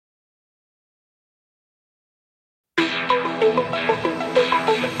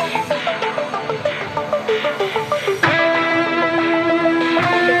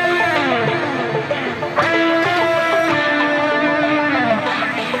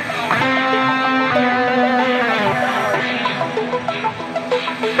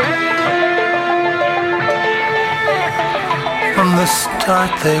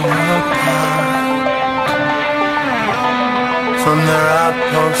start they were apart from their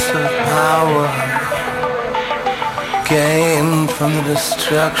outposts of power, gained from the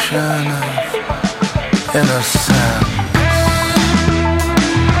destruction of innocence.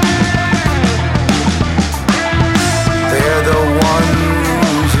 They're the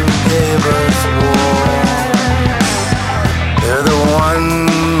ones who gave us war. They're the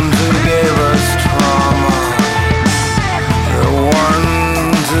ones who gave us trauma. The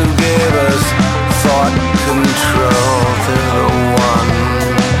ones who gave us thought control. They're the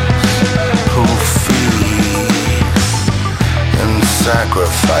ones who feed and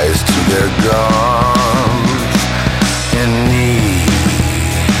sacrifice to their gods in need.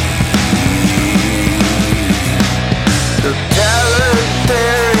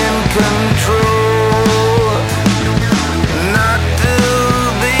 Totalitarian control, not to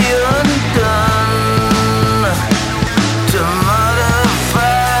be undone, to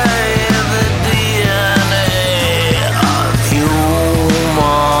modify the DNA of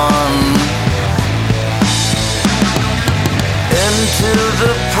human into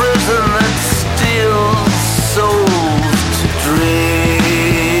the prison that steals souls to dream.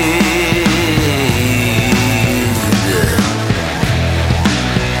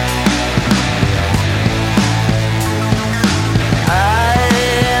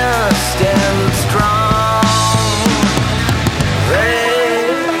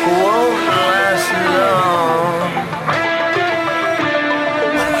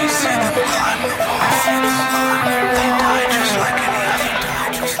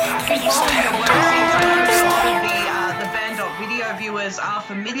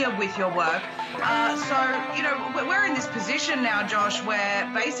 With your work. So, you know, we're in this position now, Josh, where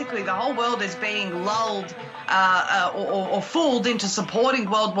basically the whole world is being lulled or fooled into supporting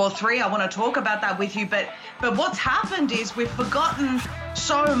World War III. I want to talk about that with you. But what's happened is we've forgotten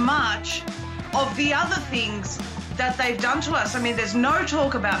so much of the other things that they've done to us. I mean, there's no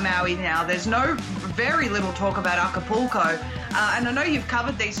talk about Maui now. There's very little talk about Acapulco. And I know you've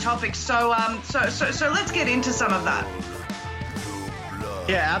covered these topics. So let's get into some of that.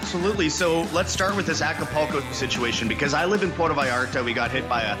 Yeah, absolutely. So let's start with this Acapulco situation, because I live in Puerto Vallarta. We got hit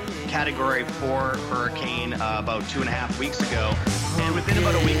by a Category 4 hurricane about 2.5 weeks ago. And within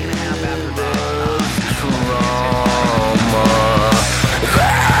about a week and a half after that,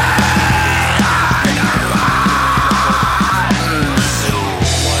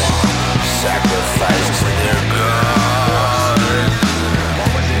 sacrifice to their God. What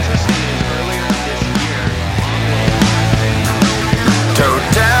was interesting is earlier this year,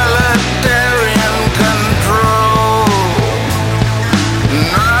 totalitarian control,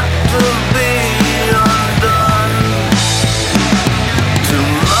 not to be undone, to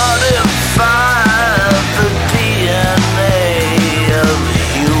modify the DNA of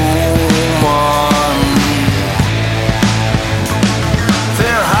human.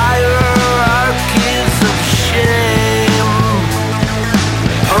 Their hierarchies of shame,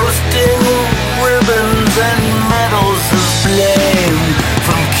 posting ribbons and medals of blame.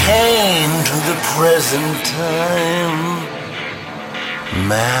 From Cain to the present time,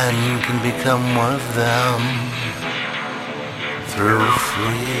 man can become one of them through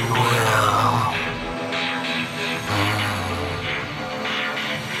free will.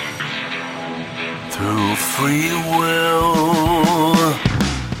 Through free will.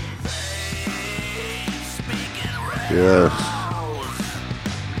 Yes.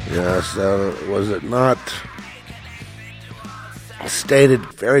 Yes, was it not stated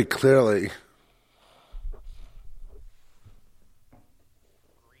very clearly?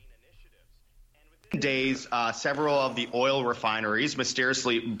 days, several of the oil refineries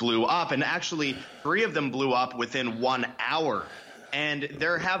mysteriously blew up, and actually 3 of them blew up within 1 hour. And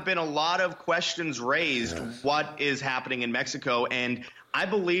there have been a lot of questions raised. Yes. What is happening in Mexico? And I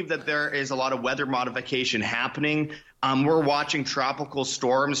believe that there is a lot of weather modification happening. We're watching tropical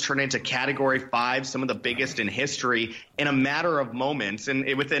storms turn into Category 5, some of the biggest in history, in a matter of moments. And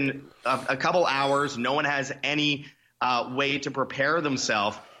within a couple hours, no one has any way to prepare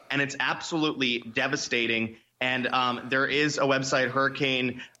themselves. And it's absolutely devastating. And there is a website,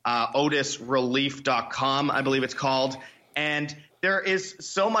 Hurricane otisrelief.com, I believe it's called. And there is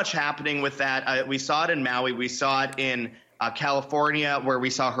so much happening with that. We saw it in Maui. We saw it in California, where we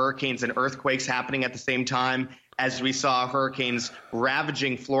saw hurricanes and earthquakes happening at the same time, as we saw hurricanes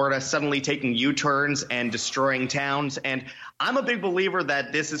ravaging Florida, suddenly taking U-turns and destroying towns. And I'm a big believer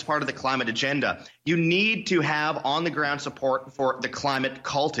that this is part of the climate agenda. You need to have on-the-ground support for the climate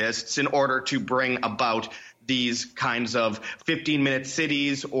cultists in order to bring about these kinds of 15-minute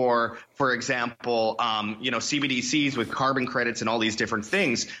cities or, for example, CBDCs with carbon credits and all these different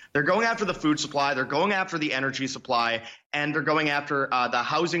things. They're going after the food supply, they're going after the energy supply, and they're going after the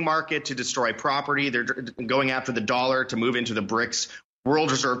housing market to destroy property. They're going after the dollar to move into the BRICS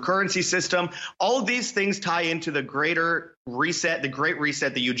world reserve currency system. All of these things tie into the greater reset, the great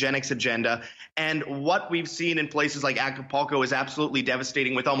reset, the eugenics agenda. And what we've seen in places like Acapulco is absolutely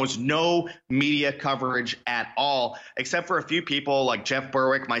devastating, with almost no media coverage at all, except for a few people like Jeff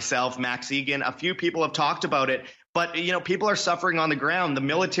Berwick, myself, Max Egan. A few people have talked about it. But, people are suffering on the ground. The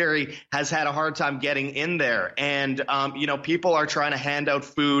military has had a hard time getting in there. And, people are trying to hand out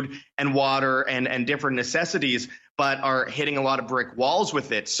food and water and different necessities, but are hitting a lot of brick walls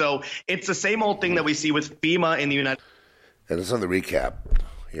with it. So it's the same old thing that we see with FEMA in the United States. And it's on the recap,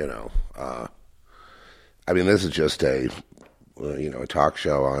 this is just a talk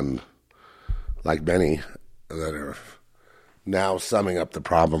show on, like many that are now summing up the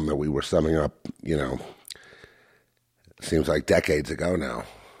problem that we were summing up, seems like decades ago now.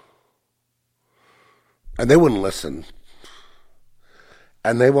 And they wouldn't listen.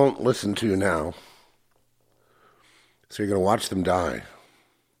 And they won't listen to you now. So you're going to watch them die.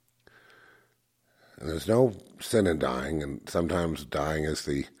 And there's no sin in dying, and sometimes dying is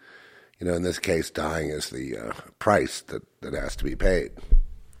the, in this case, dying is the price that has to be paid.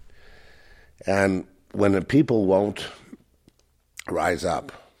 And when the people won't rise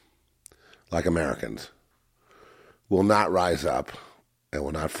up, like Americans, will not rise up and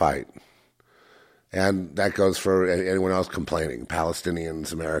will not fight. And that goes for anyone else complaining,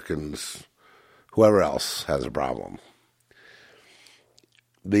 Palestinians, Americans, whoever else has a problem.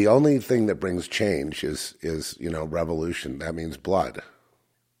 The only thing that brings change is revolution. That means blood.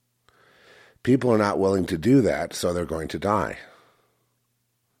 People are not willing to do that, so they're going to die.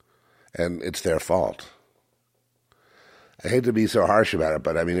 And it's their fault. I hate to be so harsh about it,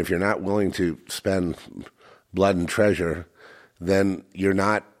 but if you're not willing to spend blood and treasure, then you're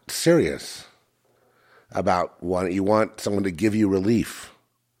not serious about you want someone to give you relief.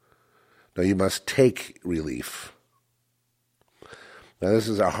 No, you must take relief. Now, this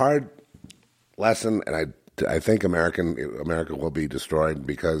is a hard lesson, and I think America will be destroyed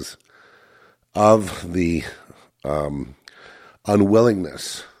because of the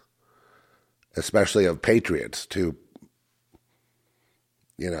unwillingness, especially of patriots, to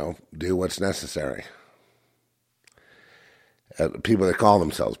do what's necessary. People that call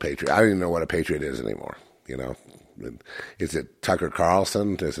themselves patriots. I don't even know what a patriot is anymore. Is it Tucker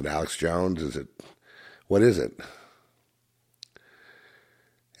Carlson? Is it Alex Jones? What is it?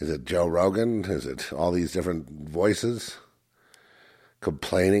 Is it Joe Rogan? Is it all these different voices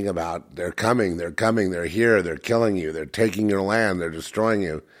complaining about they're coming, they're here, they're killing you, they're taking your land, they're destroying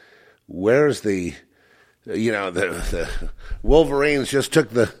you? Where's the Wolverines just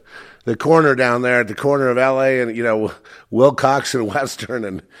took the corner down there at the corner of L.A. and, Wilcox and Western,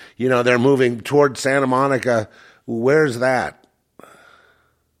 and, they're moving toward Santa Monica. Where's that?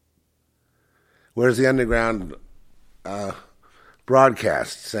 Where's the underground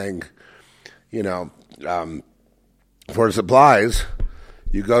broadcast saying, for supplies,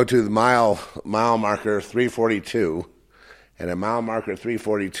 you go to the mile marker 342, and at mile marker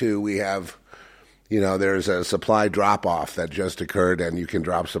 342 we have, there's a supply drop-off that just occurred, and you can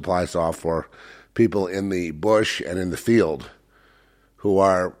drop supplies off for people in the bush and in the field who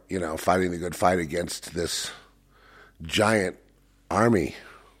are, fighting the good fight against this giant army.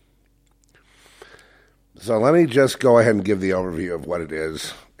 So let me just go ahead and give the overview of what it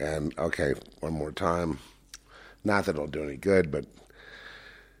is. And, okay, one more time. Not that it'll do any good, but,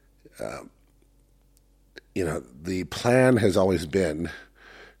 the plan has always been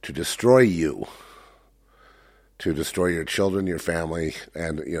to destroy you, to destroy your children, your family,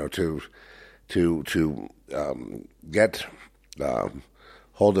 and to get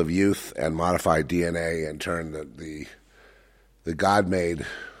hold of youth and modify DNA and turn the God-made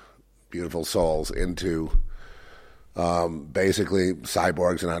beautiful souls into basically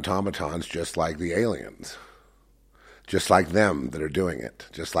cyborgs and automatons, just like the aliens, just like them that are doing it,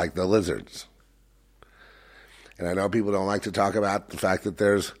 just like the lizards. And I know people don't like to talk about the fact that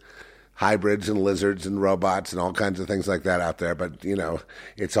there's hybrids and lizards and robots and all kinds of things like that out there, but,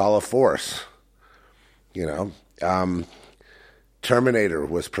 it's all a force. Terminator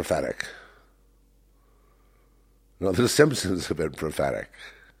was prophetic. The Simpsons have been prophetic.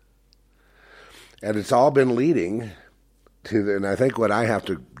 And it's all been leading to, and I think what I have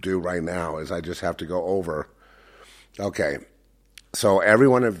to do right now is I just have to go over, okay, so every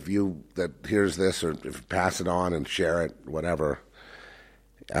one of you that hears this, or if pass it on and share it, whatever,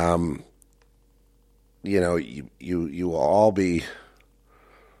 you will all be,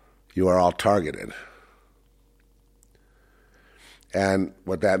 you are all targeted. And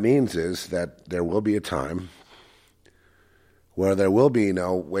what that means is that there will be a time where there will be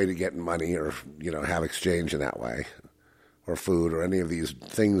no way to get money or, have exchange in that way, or food, or any of these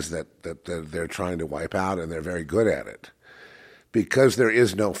things that they're trying to wipe out, and they're very good at it. Because there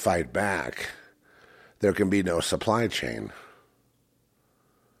is no fight back, there can be no supply chain.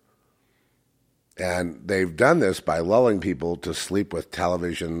 And they've done this by lulling people to sleep with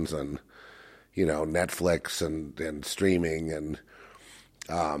televisions and, Netflix and streaming and,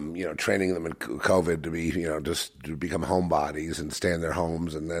 training them in COVID to be, just to become homebodies and stay in their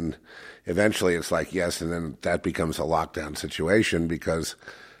homes. And then eventually it's like, yes, and then that becomes a lockdown situation because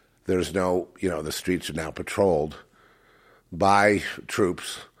there's no, the streets are now patrolled by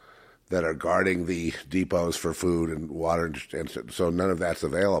troops that are guarding the depots for food and water, and so none of that's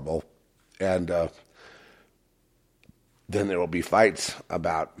available. And then there will be fights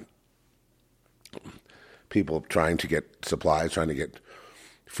about people trying to get supplies, trying to get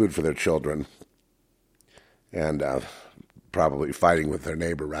food for their children, and probably fighting with their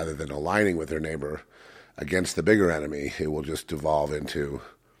neighbor rather than aligning with their neighbor against the bigger enemy. It will just devolve into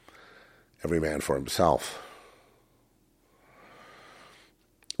every man for himself.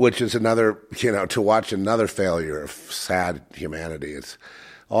 Which is another, to watch another failure of sad humanity. It's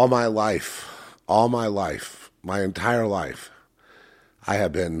all my life, my entire life, I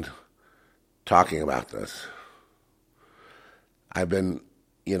have been talking about this. I've been,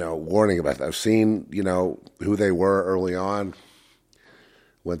 warning about that. I've seen, who they were early on,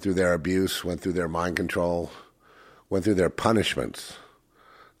 went through their abuse, went through their mind control, went through their punishments,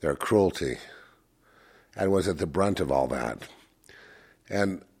 their cruelty, and was at the brunt of all that.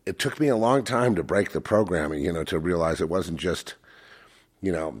 And it took me a long time to break the programming, to realize it wasn't just,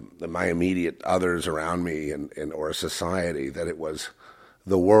 my immediate others around me and or a society, that it was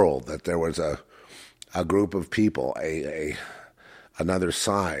the world, that there was a group of people, another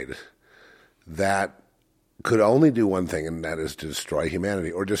side that could only do one thing, and that is to destroy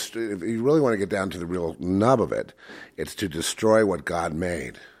humanity. Or just, if you really want to get down to the real nub of it, it's to destroy what God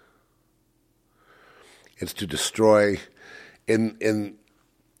made. It's to destroy in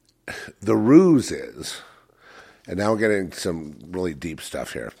the ruse is, and now we're getting some really deep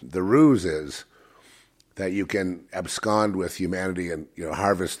stuff here. The ruse is that you can abscond with humanity and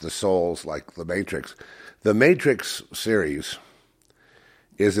harvest the souls like the Matrix. The Matrix series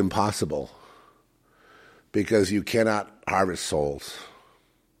is impossible because you cannot harvest souls.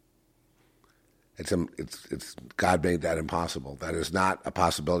 It's God made that impossible. That is not a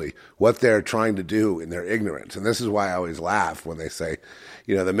possibility. What they're trying to do in their ignorance, and this is why I always laugh when they say,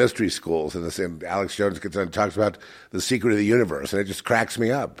 the mystery schools, and Alex Jones gets on and talks about the secret of the universe, and it just cracks me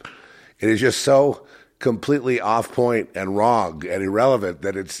up. It is just so completely off point and wrong and irrelevant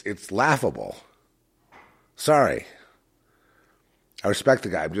that it's laughable. Sorry. I respect the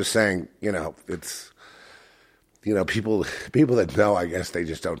guy. I'm just saying, it's, people that know, I guess they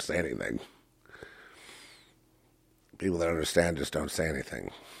just don't say anything. People that understand just don't say anything.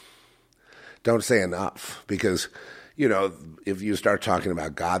 Don't say enough, because, if you start talking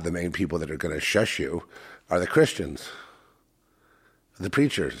about God, the main people that are going to shush you are the Christians, the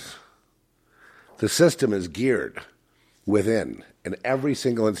preachers. The system is geared within, in every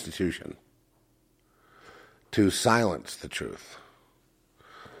single institution, to silence the truth.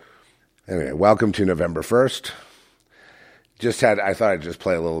 Anyway, welcome to November 1st. I thought I'd just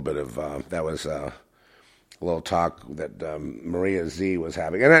play a little bit of, that was a little talk that Maria Z was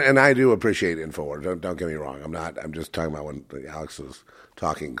having. And I do appreciate InfoWars, don't get me wrong. I'm just talking about when Alex was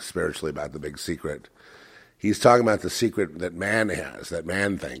talking spiritually about the big secret. He's talking about the secret that man has, that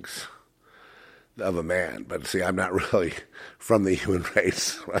man thinks of a man. But see, I'm not really from the human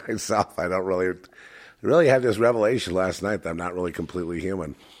race myself. I don't really had this revelation last night that I'm not really completely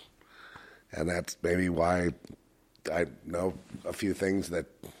human. And that's maybe why I know a few things that,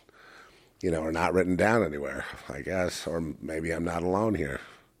 are not written down anywhere, I guess. Or maybe I'm not alone here.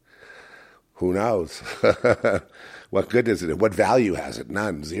 Who knows? What good is it? What value has it?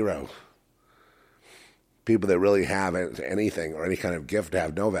 None. Zero. People that really have anything or any kind of gift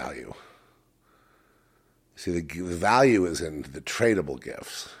have no value. See, the value is in the tradable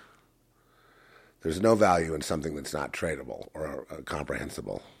gifts. There's no value in something that's not tradable or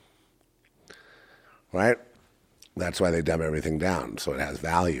comprehensible. Right? That's why they dumb everything down, so it has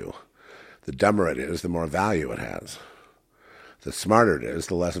value. The dumber it is, the more value it has. The smarter it is,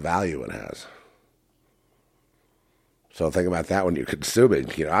 the less value it has. So think about that when you're consuming.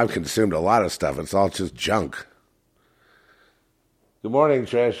 I've consumed a lot of stuff. It's all just junk. Good morning,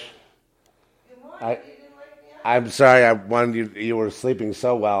 Trish. Good morning. I'm sorry. I wanted you were sleeping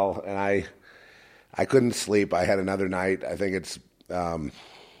so well, and I couldn't sleep. I had another night. I think it's my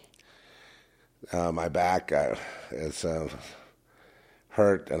back is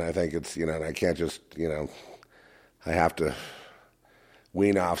hurt, and I think it's and I can't just I have to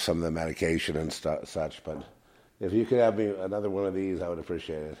wean off some of the medication and such. But if you could have me another one of these, I would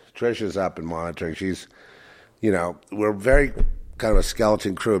appreciate it. Trish is up and monitoring. She's we're very kind of a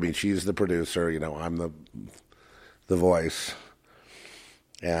skeleton crew. I mean, she's the producer. I'm the voice,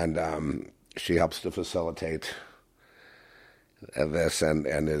 and she helps to facilitate this,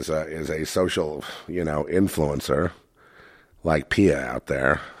 and is a social influencer like Pia out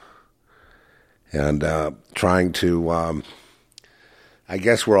there, and trying to. I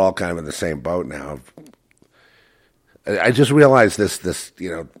guess we're all kind of in the same boat now. I just realized this it's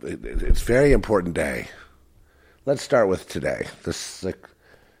a very important day. Let's start with today. Trish,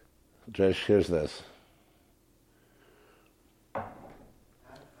 here's this.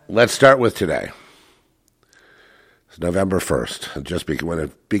 Let's start with today. It's November 1st. When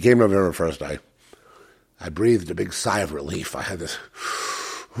it became November 1st, I breathed a big sigh of relief. I had this,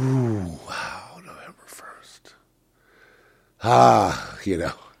 ooh, wow, November 1st.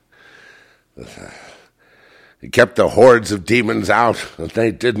 It kept the hordes of demons out, and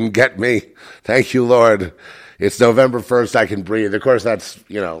they didn't get me. Thank you, Lord. It's November 1st, I can breathe. Of course, that's,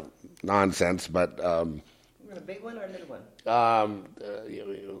 nonsense, but... a big one or a little one?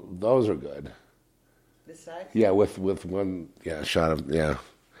 Those are good. This size? Yeah, with one, shot of, yeah.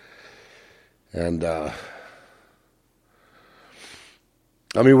 And,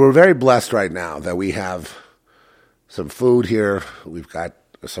 we're very blessed right now that we have some food here. We've got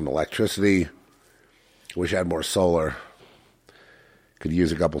some electricity. Wish I had more solar. Could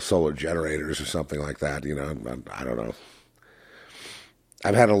use a couple solar generators or something like that. I don't know.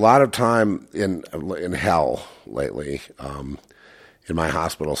 I've had a lot of time in hell lately. In my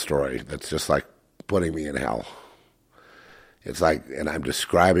hospital story, that's just like putting me in hell. It's like, and I'm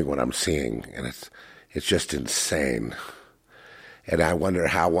describing what I'm seeing, and it's just insane. And I wonder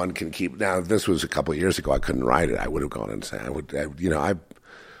how one can keep. Now, if this was a couple of years ago, I couldn't write it. I would have gone insane.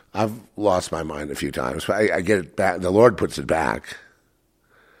 I've lost my mind a few times, but I get it back. The Lord puts it back.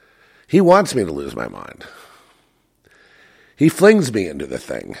 He wants me to lose my mind. He flings me into the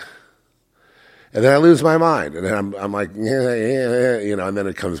thing, and then I lose my mind, and then I'm like, and then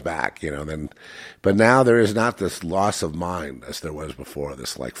it comes back, but now there is not this loss of mind as there was before.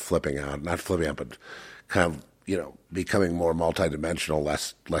 This like flipping out, not flipping out, but kind of becoming more multidimensional,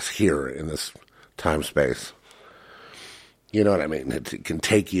 less here in this time space. You know what I mean? It can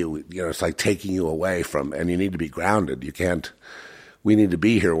take you, it's like taking you away from, and you need to be grounded. You can't. We need to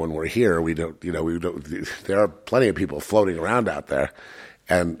be here when we're here. We don't. There are plenty of people floating around out there,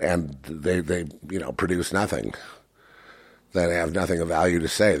 and they produce nothing. They have nothing of value to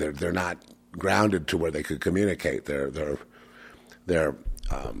say. They're not grounded to where they could communicate. They're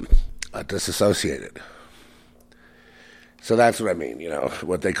disassociated. So that's what I mean.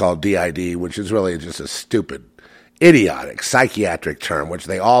 What they call DID, which is really just a stupid, idiotic psychiatric term, which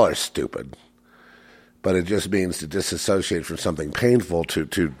they all are stupid. But it just means to disassociate from something painful,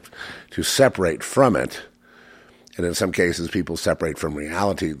 to separate from it. And in some cases, people separate from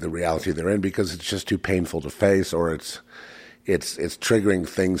reality, the reality they're in, because it's just too painful to face, or it's triggering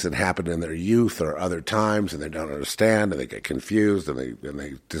things that happened in their youth or other times, and they don't understand, and they get confused, and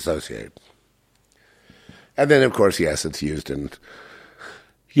they dissociate. And then, of course, yes, it's used in,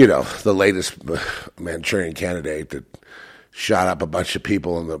 the latest Manchurian Candidate that shot up a bunch of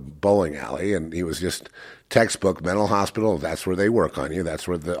people in the bowling alley, and he was just textbook mental hospital. That's where they work on you. That's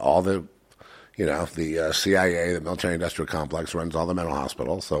where the CIA, the military industrial complex, runs all the mental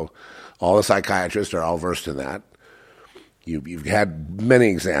hospitals. So all the psychiatrists are all versed in that. You've had many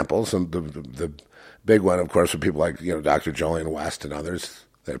examples, and the big one, of course, with people like Dr. Jolene West and others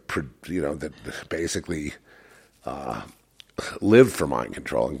that basically lived for mind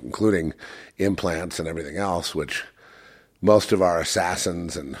control, including implants and everything else, which most of our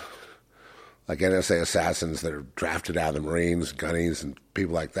assassins and like NSA assassins that are drafted out of the Marines, gunnies, and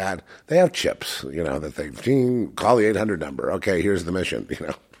people like that, they have chips, that they call the 800 number. Okay, here's the mission,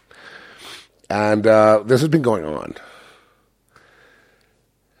 And this has been going on.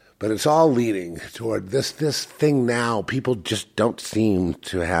 But it's all leading toward this thing now. People just don't seem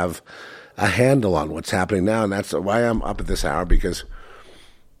to have a handle on what's happening now, and that's why I'm up at this hour, because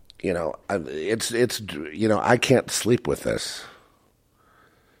I can't sleep with this.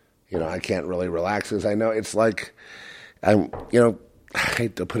 I can't really relax, because I know it's like I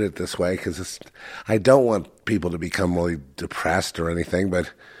hate to put it this way, because I don't want people to become really depressed or anything, but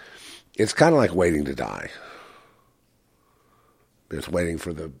it's kind of like waiting to die. It's waiting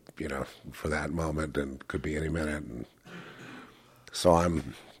for for that moment, and could be any minute. And so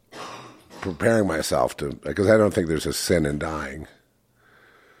I'm preparing myself because I don't think there's a sin in dying.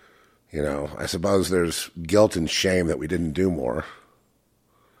 I suppose there's guilt and shame that we didn't do more.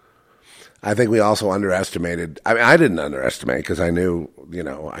 I think we also underestimated. I mean, I didn't underestimate because I knew.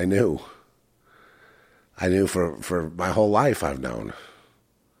 I knew for my whole life I've known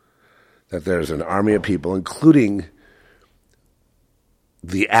that there's an army of people, including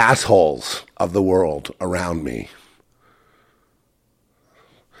the assholes of the world around me,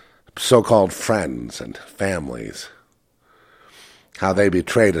 so-called friends and families, how they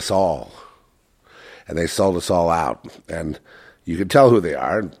betrayed us all, and they sold us all out. And you can tell who they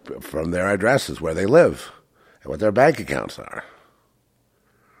are from their addresses, where they live, and what their bank accounts are.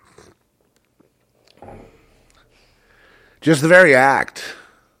 Just the very act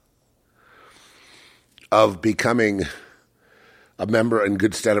of becoming a member in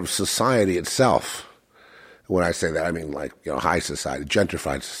good stead of society itself. When I say that, I mean high society,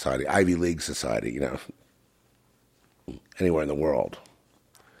 gentrified society, Ivy League society, anywhere in the world.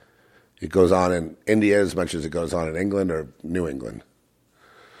 It goes on in India as much as it goes on in England or New England.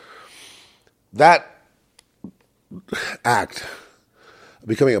 That act,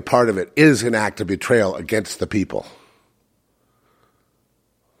 becoming a part of it, is an act of betrayal against the people.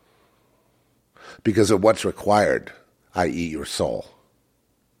 Because of what's required, i.e. your soul.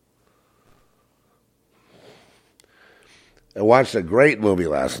 I watched a great movie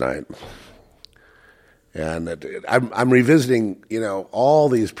last night, and I'm revisiting, all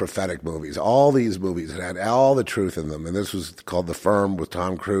these prophetic movies, all these movies that had all the truth in them, and this was called The Firm with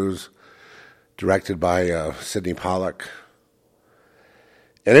Tom Cruise, directed by Sidney Pollack,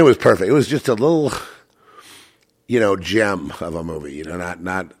 and it was perfect. It was just a little, gem of a movie,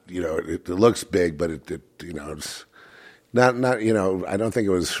 not it looks big, but it's not, I don't think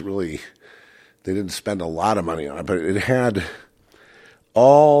it was really, they didn't spend a lot of money on it, but it had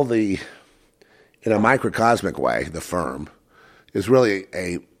all the, in a microcosmic way, The Firm is really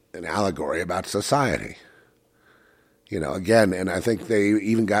an allegory about society. Again, and I think they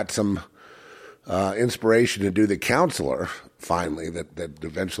even got some inspiration to do The Counselor, finally, that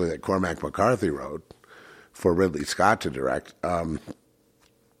eventually that Cormac McCarthy wrote for Ridley Scott to direct.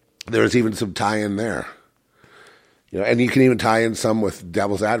 There's even some tie-in there. And you can even tie in some with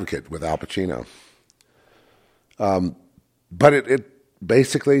Devil's Advocate with Al Pacino. But it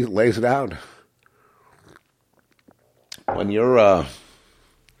basically lays it out. When you're,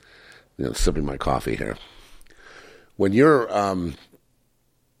 sipping my coffee here. When you're,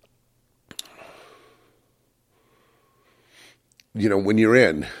 when you're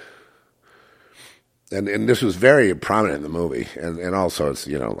in, and this was very prominent in the movie, and also it's,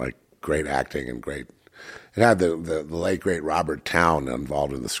 great acting and great. It had the late, great Robert Towne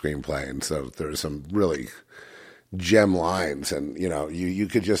involved in the screenplay, and so there's some really gem lines, and, you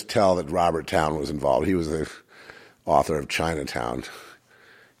could just tell that Robert Towne was involved. He was the author of Chinatown,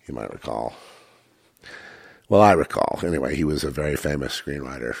 you might recall. Well, I recall. Anyway, he was a very famous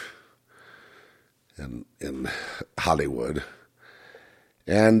screenwriter in Hollywood.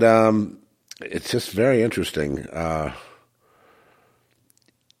 And it's just very interesting.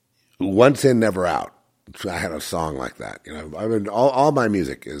 Once in, never out. I had a song like that. I mean, all my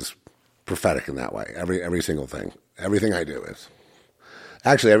music is prophetic in that way. Every single thing. Everything I do is.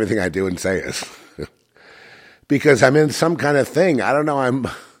 Actually, everything I do and say is. Because I'm in some kind of thing. I don't know.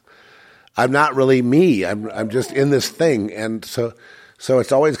 I'm not really me. I'm just in this thing, and so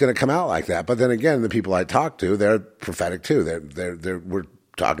it's always going to come out like that. But then again, the people I talk to, they're prophetic too. We're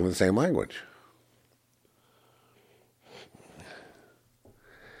talking the same language.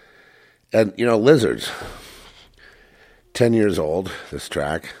 And Lizards, 10 years old. This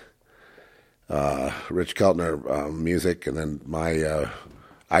track, Rich Keltner music, and then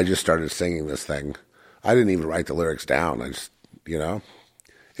I just started singing this thing. I didn't even write the lyrics down. I just,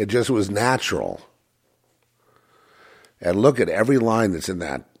 it just was natural. And look at every line that's in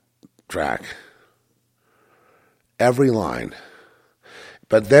that track. Every line.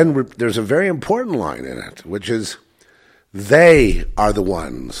 But then there's a very important line in it, which is, they are the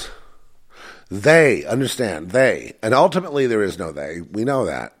ones. They, understand, they. And ultimately there is no they. We know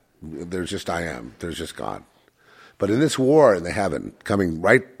that. There's just I am. There's just God. But in this war in the heaven, coming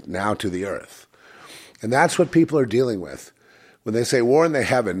right now to the earth, and that's what people are dealing with. When they say war in the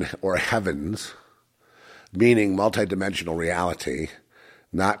heaven or heavens, meaning multidimensional reality,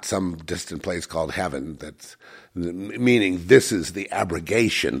 not some distant place called heaven, that's meaning this is the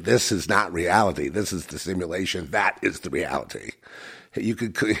abrogation. This is not reality. This is the simulation. That is the reality. You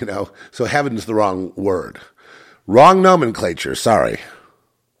could, so heaven's the wrong word. Wrong nomenclature, sorry.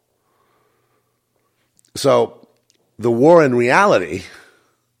 So the war in reality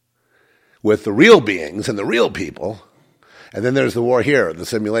with the real beings and the real people, and then there's the war here, the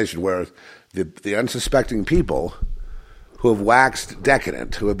simulation, where the unsuspecting people who have waxed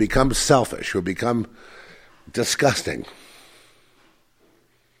decadent, who have become selfish, who have become disgusting.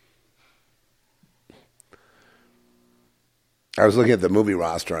 I was looking at the movie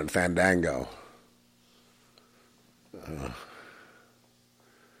roster on Fandango.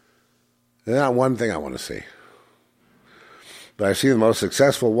 There's not one thing I want to see. But I see the most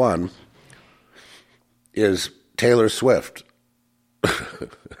successful one is Taylor Swift.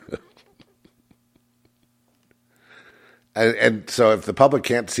 and so if the public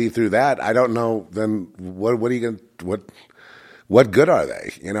can't see through that, I don't know, then what are you going to, what good are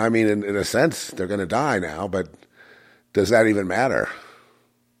they? I mean, in a sense, they're going to die now, but does that even matter?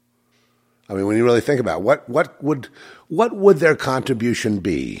 I mean, when you really think about it, what would their contribution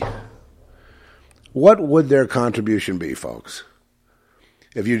be? What would their contribution be, folks?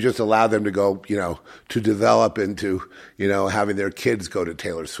 If you just allow them to go, to develop into, having their kids go to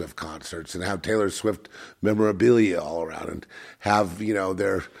Taylor Swift concerts and have Taylor Swift memorabilia all around and have,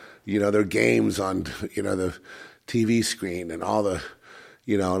 their games on, the TV screen and all the,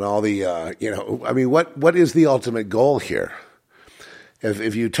 I mean, what is the ultimate goal here?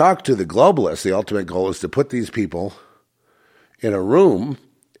 If you talk to the globalists, the ultimate goal is to put these people in a room,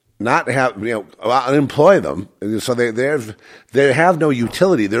 not have, employ them, so they have no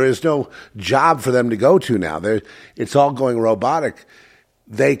utility. There is no job for them to go to now. It's all going robotic.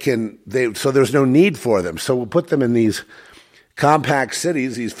 So there's no need for them. So we'll put them in these compact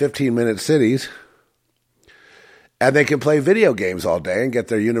cities, these 15-minute cities, and they can play video games all day and get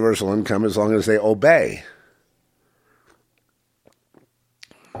their universal income as long as they obey.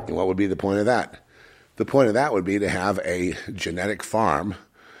 And what would be the point of that? The point of that would be to have a genetic farm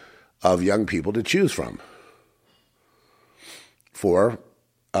of young people to choose from.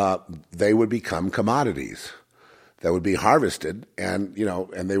 They would become commodities that would be harvested, and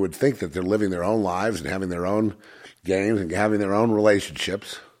they would think that they're living their own lives and having their own games and having their own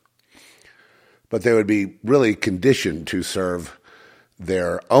relationships, but they would be really conditioned to serve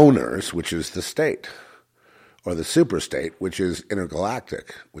their owners, which is the state, or the superstate, which is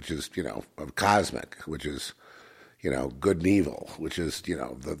intergalactic, which is, cosmic, which is, good and evil, which is,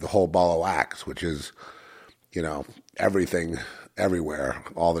 the whole ball of wax, which is, everything, everywhere,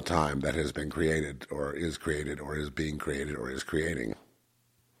 all the time that has been created or is being created or is creating.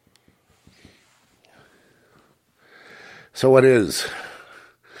 So what is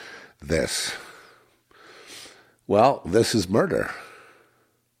this? Well, this is murder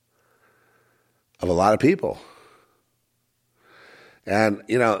of a lot of people. And,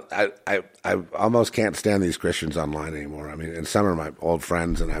 I almost can't stand these Christians online anymore. I mean, and some are my old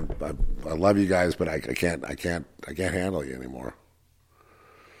friends, and I love you guys, but I can't handle you anymore.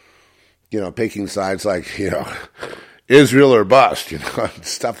 Picking sides like, Israel or bust,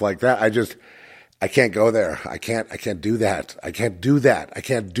 stuff like that. I can't go there. I can't do that. I can't do that. I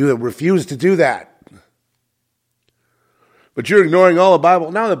can't do it. Refuse to do that. But you're ignoring all the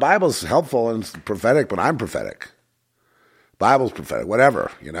Bible. No, the Bible's helpful and it's prophetic, but I'm prophetic. Bible's prophetic, whatever.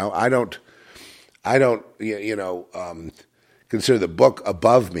 I don't consider the book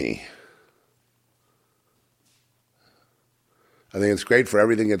above me. I think it's great for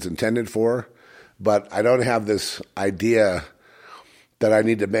everything it's intended for, but I don't have this idea that I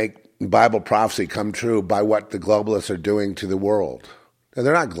need to make Bible prophecy come true by what the globalists are doing to the world. And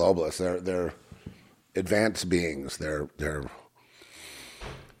they're not globalists. They're advanced beings.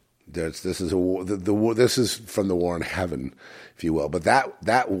 This is a war. This is from the war in heaven, if you will. But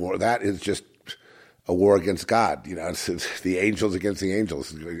that war, that is just a war against God. It's the angels against the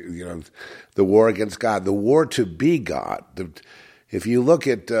angels. The war against God, the war to be God. If you look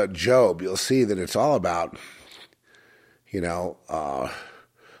at Job, you'll see that it's all about,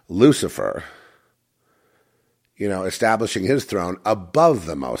 Lucifer, establishing his throne above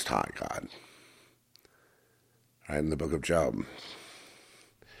the Most High God. Right, in the book of Job.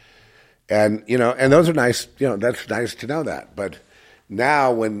 And, and those are nice, that's nice to know that. But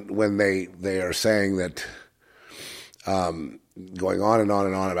now when they are saying that, going on and on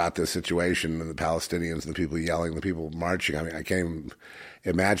and on about this situation and the Palestinians, the people yelling, the people marching, I mean, I can't even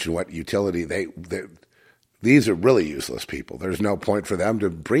imagine what utility these are really useless people. There's no point for them to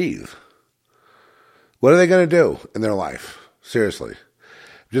breathe. What are they going to do in their life? Seriously.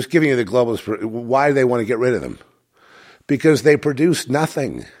 Just giving you the globalist, why do they want to get rid of them? Because they produce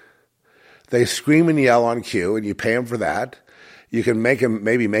nothing. They scream and yell on cue, and you pay them for that. You can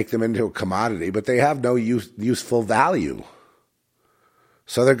maybe make them into a commodity, but they have no useful value.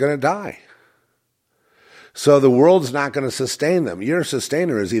 So they're going to die. So the world's not going to sustain them. Your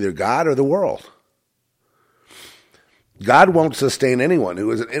sustainer is either God or the world. God won't sustain anyone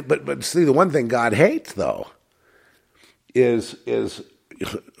who is. But see, the one thing God hates, though, is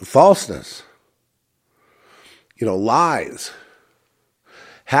falseness. Lies,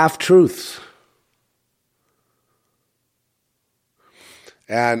 half-truths.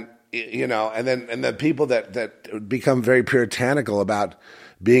 And and the people that become very puritanical about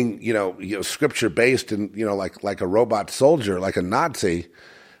being scripture based and like a robot soldier, like a Nazi.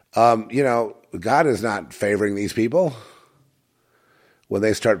 God is not favoring these people when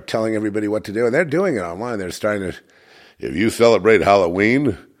they start telling everybody what to do, and they're doing it online. They're starting to. If you celebrate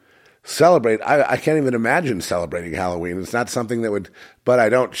Halloween, celebrate. I can't even imagine celebrating Halloween. It's not something that would. But I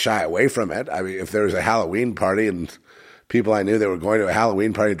don't shy away from it. I mean, if there was a Halloween party and people I knew that were going to a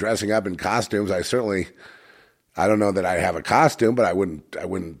Halloween party dressing up in costumes, I don't know that I have a costume, but I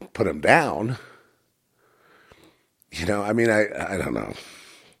wouldn't put them down. I don't know.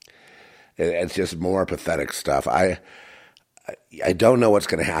 It's just more pathetic stuff. I don't know what's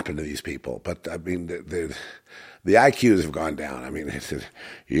going to happen to these people, but I mean, the IQs have gone down. I mean,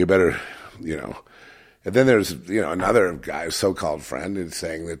 you better, And then there's, another guy, so-called friend, is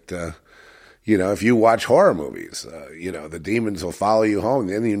saying that, if you watch horror movies, the demons will follow you home.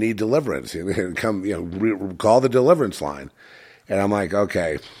 Then you need deliverance. Come, call the deliverance line. And I'm like,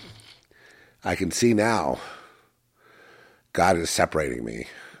 okay, I can see now God is separating me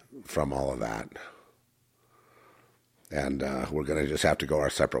from all of that. And we're going to just have to go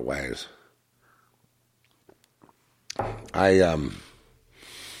our separate ways. I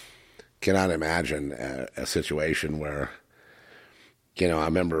cannot imagine a situation where, I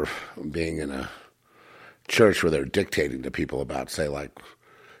remember being in a church where they're dictating to people about, say, like,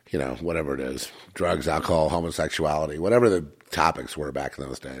 whatever it is, drugs, alcohol, homosexuality, whatever the topics were back in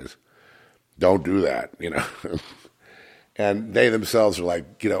those days. Don't do that, And they themselves are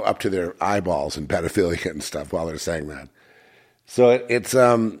like, up to their eyeballs in pedophilia and stuff while they're saying that. So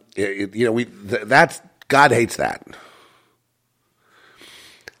that's, God hates that.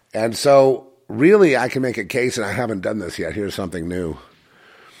 And so really I can make a case, and I haven't done this yet. Here's something new.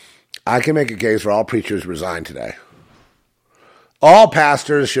 I can make a case for all preachers resign today. All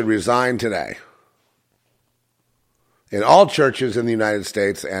pastors should resign today. In all churches in the United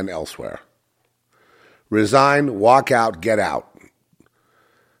States and elsewhere. Resign, walk out, get out.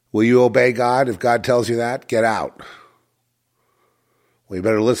 Will you obey God if God tells you that? Get out. Well, you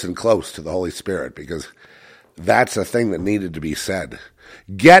better listen close to the Holy Spirit, because that's a thing that needed to be said.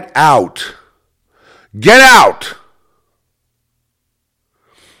 Get out. Get out.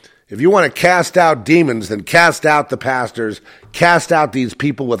 If you want to cast out demons, then cast out the pastors. Cast out these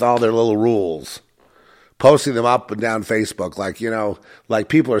people with all their little rules. Posting them up and down Facebook like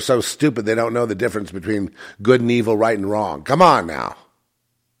people are so stupid they don't know the difference between good and evil, right and wrong. Come on now.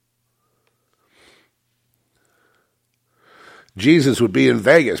 Jesus would be in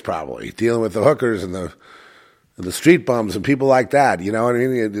Vegas probably, dealing with the hookers and the street bums and people like that. You know what I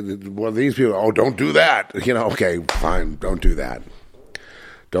mean? Well, these people, don't do that. Okay, fine, don't do that.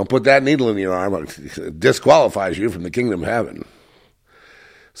 Don't put that needle in your arm. It disqualifies you from the kingdom of heaven.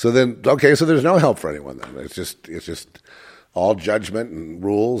 So then, okay, so there's no help for anyone then. It's just all judgment and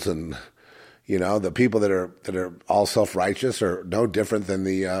rules, and the people that are all self-righteous are no different than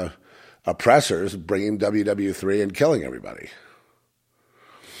the oppressors bringing WW3 and killing everybody.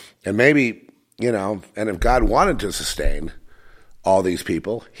 And maybe, and if God wanted to sustain all these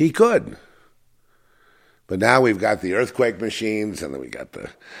people, he could. But now we've got the earthquake machines, and then we got the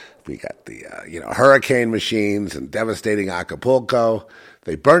hurricane machines and devastating Acapulco.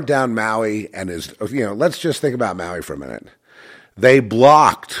 They burnt down Maui, and let's just think about Maui for a minute. They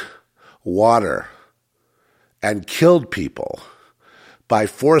blocked water and killed people by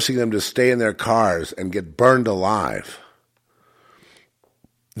forcing them to stay in their cars and get burned alive.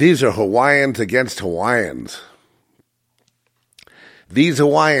 These are Hawaiians against Hawaiians. These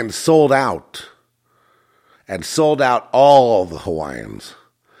Hawaiians sold out. And sold out all the Hawaiians.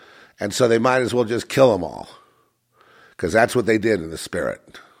 And so they might as well just kill them all. Because that's what they did in the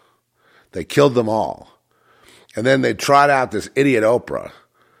spirit. They killed them all. And then they trot out this idiot Oprah,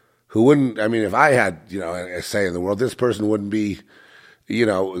 who wouldn't, if I had, a say in the world, this person wouldn't be,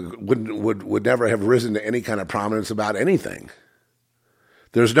 would never have risen to any kind of prominence about anything.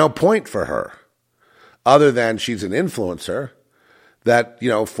 There's no point for her, other than she's an influencer that,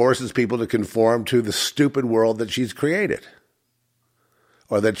 forces people to conform to the stupid world that she's created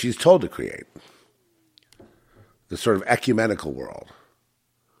or that she's told to create. the sort of ecumenical world,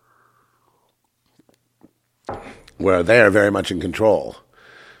 where they are very much in control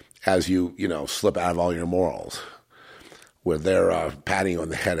as you slip out of all your morals, where they're patting you on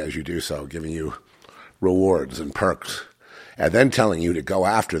the head as you do so, giving you rewards and perks, and then telling you to go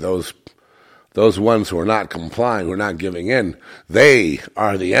after those ones who are not complying, who are not giving in. They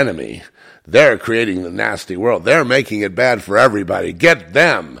are the enemy. They're creating the nasty world. They're making it bad for everybody. Get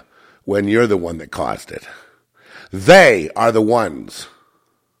them when you're the one that caused it. They are the ones.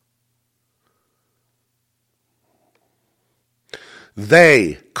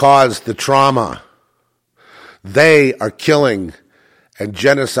 They caused the trauma. They are killing and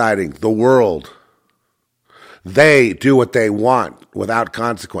genociding the world. They do what they want without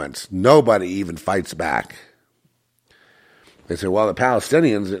consequence. Nobody even fights back. They say, well, the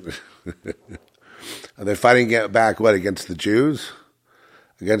Palestinians, are they fighting back, what, against the Jews?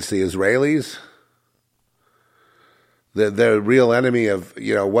 Against the Israelis? The real enemy of,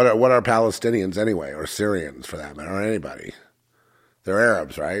 what are Palestinians anyway, or Syrians for that matter, or anybody? They're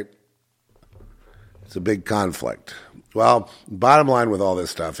Arabs, right? It's a big conflict. Well, bottom line with all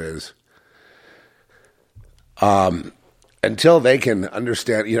this stuff is, until they can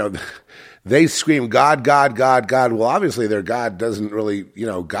understand, they scream, God, God, God, God. Well, obviously their God doesn't really,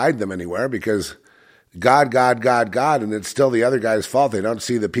 guide them anywhere, because God, God, God, God, and it's still the other guy's fault. They don't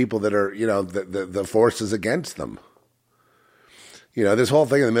see the people that are, the forces against them. This whole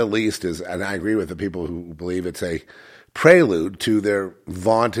thing in the Middle East is, and I agree with the people who believe it's a prelude to their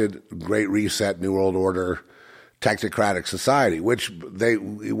vaunted Great Reset, New World Order, technocratic society, which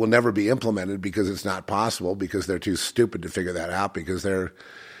it will never be implemented because it's not possible, because they're too stupid to figure that out, because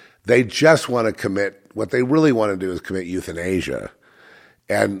they just want to commit, what they really want to do is commit euthanasia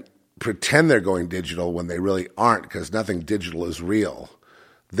and pretend they're going digital when they really aren't, because nothing digital is real.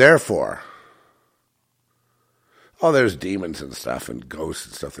 Therefore, there's demons and stuff and ghosts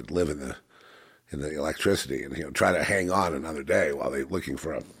and stuff that live in the electricity, and try to hang on another day while they're looking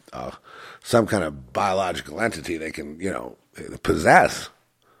for some kind of biological entity they can possess,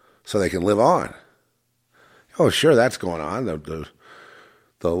 so they can live on. Oh, sure, that's going on.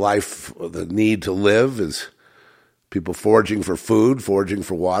 The life, the need to live is people foraging for food, foraging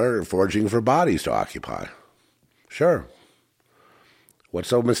for water, and foraging for bodies to occupy. Sure. What's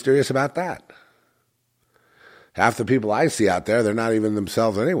so mysterious about that? Half the people I see out there, they're not even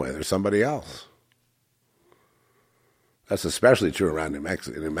themselves anyway. They're somebody else. That's especially true around New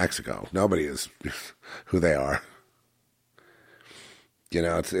Mexico. Nobody is who they are.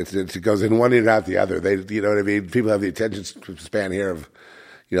 It goes in one ear and out the other. They, you know what I mean? People have the attention span here of,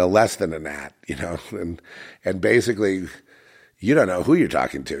 less than a gnat, and basically, you don't know who you're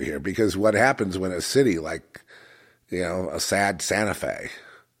talking to here, because what happens when a city like, a sad Santa Fe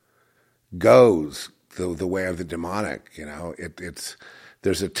goes the way of the demonic,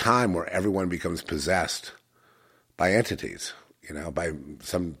 there's a time where everyone becomes possessed by entities, by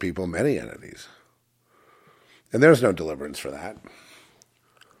some people, many entities. And there's no deliverance for that.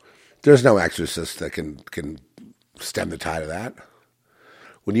 There's no exorcist that can stem the tide of that.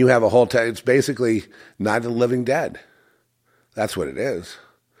 When you have a whole it's basically Night of the Living Dead. That's what it is.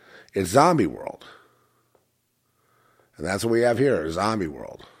 It's zombie world. And that's what we have here, a zombie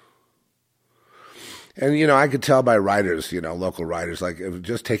world. And, I could tell by writers, local writers, like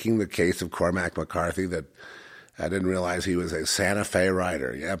just taking the case of Cormac McCarthy, that I didn't realize he was a Santa Fe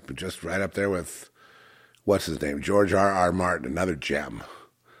writer. Yep, just right up there with, what's his name, George R.R. Martin, another gem.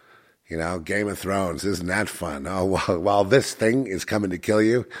 Game of Thrones, isn't that fun? Oh, while this thing is coming to kill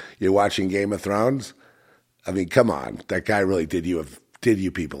you, you're watching Game of Thrones? I mean, come on. That guy really did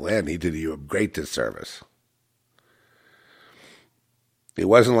you people in. He did you a great disservice. It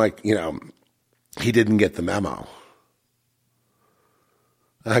wasn't like, he didn't get the memo.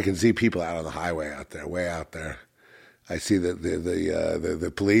 I can see people out on the highway out there, way out there. I see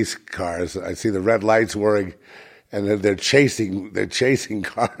the police cars. I see the red lights whirring, and they're chasing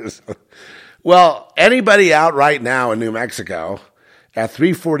cars. Well, anybody out right now in New Mexico at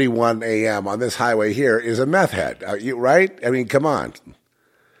 3:41 a.m. on this highway here is a meth head. Right? I mean, come on.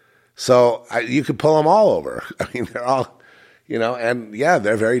 So you could pull them all over. I mean, they're all, and yeah,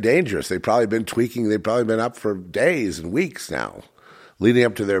 they're very dangerous. They've probably been tweaking. They've probably been up for days and weeks now, leading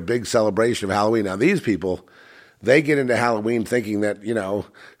up to their big celebration of Halloween. Now, these people, they get into Halloween thinking that,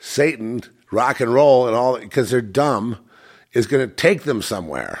 Satan, rock and roll and all, because they're dumb, is going to take them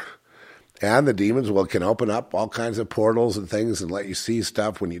somewhere. And the demons can open up all kinds of portals and things and let you see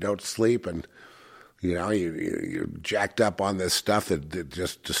stuff when you don't sleep. And, you're jacked up on this stuff that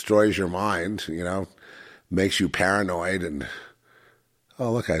just destroys your mind, makes you paranoid. And,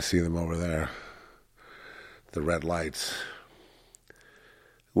 oh, look, I see them over there. the red lights.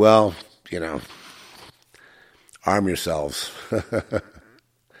 Well, arm yourselves.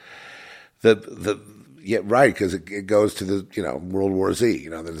 Yeah, right, because it goes to the World War Z,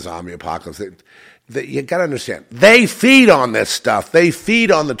 the zombie apocalypse. You got to understand, they feed on this stuff. They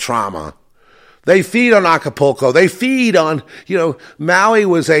feed on the trauma. They feed on Acapulco. They feed on Maui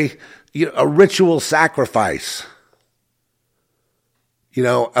was a ritual sacrifice.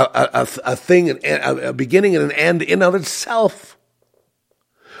 A thing, a beginning and an end in of itself.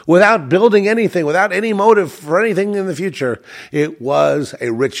 Without building anything, without any motive for anything in the future, it was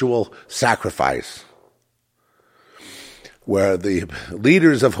a ritual sacrifice. Where the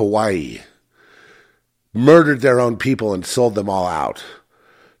leaders of Hawaii murdered their own people and sold them all out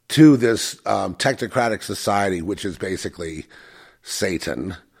to this technocratic society, which is basically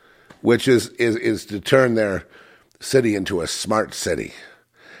Satan, which is to turn their city into a smart city.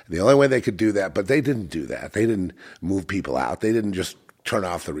 The only way they could do that, but they didn't do that. They didn't move people out. They didn't just turn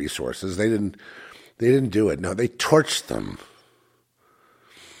off the resources. They didn't do it. No, they torched them.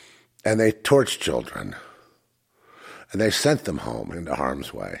 And they torched children. And they sent them home into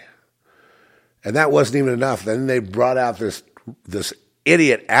harm's way. And that wasn't even enough. Then they brought out this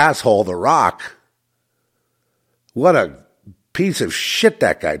idiot asshole, The Rock. What a piece of shit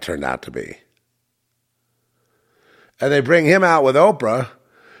that guy turned out to be. And they bring him out with Oprah,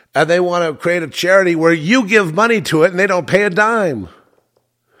 and they want to create a charity where you give money to it and they don't pay a dime.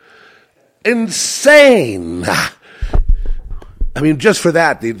 Insane. I mean, just for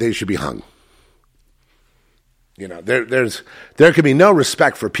that, they should be hung. There can be no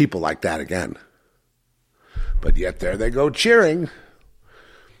respect for people like that again. But yet there they go cheering.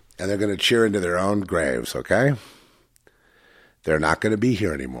 And they're going to cheer into their own graves, okay? They're not going to be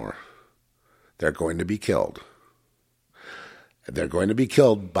here anymore. They're going to be killed. They're going to be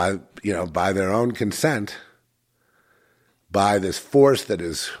killed by their own consent, by this force that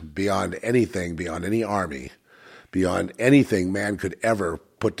is beyond anything, beyond any army, beyond anything man could ever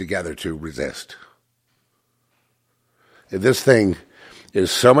put together to resist. This thing is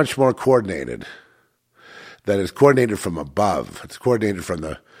so much more coordinated that it's coordinated from above. It's coordinated from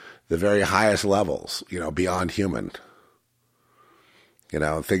the very highest levels, beyond human.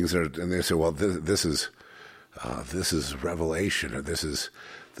 Things are, and they say, well, this is revelation, or this is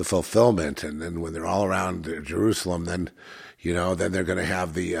the fulfillment. And then when they're all around Jerusalem, then they're going to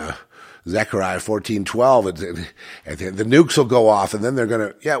have the Zechariah 14:12, and the nukes will go off, and then they're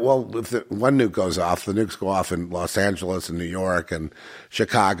going to, if the one nuke goes off, the nukes go off in Los Angeles and New York and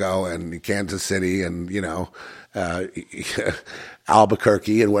Chicago and Kansas City and,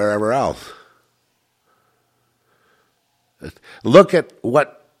 Albuquerque and wherever else. Look at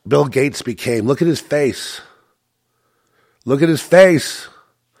what Bill Gates became. Look at his face. Look at his face.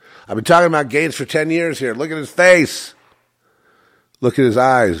 I've been talking about Gates for 10 years here. Look at his face. Look at his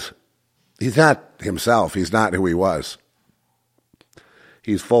eyes. He's not himself. He's not who he was.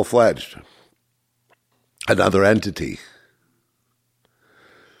 He's full-fledged. Another entity.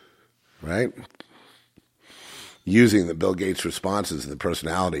 Right? Using the Bill Gates responses and the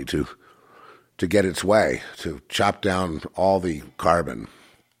personality to get its way, to chop down all the carbon,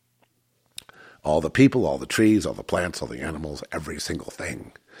 all the people, all the trees, all the plants, all the animals, every single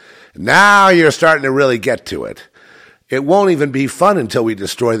thing. Now you're starting to really get to it. It won't even be fun until we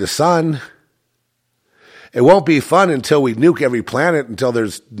destroy the sun. It won't be fun until we nuke every planet, until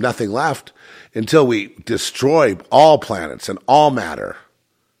there's nothing left, until we destroy all planets and all matter.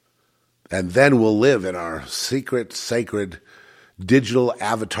 And then we'll live in our secret, sacred, digital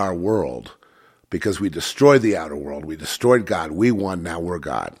avatar world, because we destroyed the outer world. We destroyed God. We won. Now we're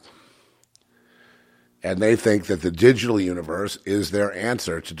God. And they think that the digital universe is their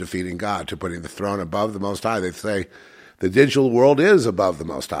answer to defeating God, to putting the throne above the Most High. They say the digital world is above the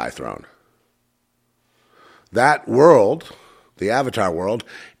Most High throne. That world, the avatar world,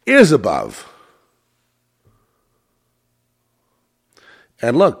 is above.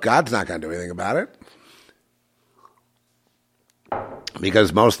 And look, God's not going to do anything about it.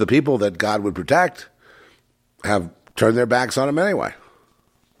 Because most of the people that God would protect have turned their backs on him anyway.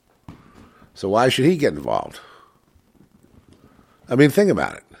 So why should he get involved? I mean, think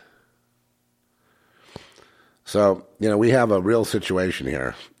about it. So, we have a real situation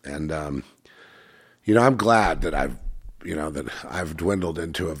here. And, I'm glad that I've dwindled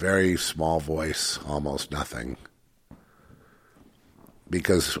into a very small voice, almost nothing.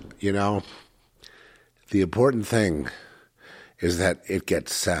 Because, the important thing is that it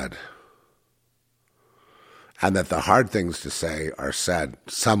gets said. And that the hard things to say are said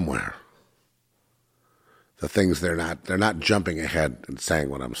somewhere. The things they're not jumping ahead and saying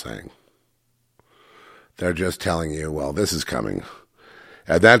what I'm saying. They're just telling you, well, this is coming,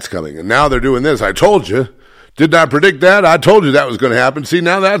 and that's coming, and now they're doing this. I told you. Did not predict that. I told you that was going to happen. See,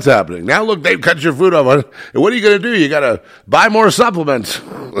 now that's happening. Now look, they've cut your food off. And what are you going to do? You got to buy more supplements.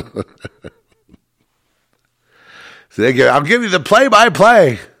 So I'll give you the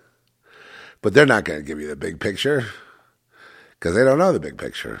play-by-play. But they're not going to give you the big picture because they don't know the big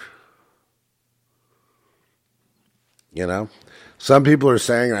picture. You know? Some people are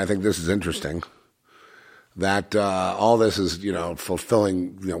saying, and I think this is interesting, that all this is,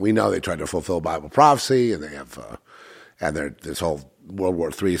 fulfilling, we know they tried to fulfill Bible prophecy, and they have, this whole World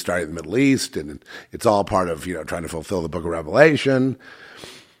War III started in the Middle East, and it's all part of, trying to fulfill the book of Revelation,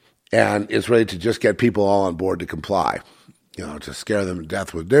 and it's really to just get people all on board to comply, to scare them to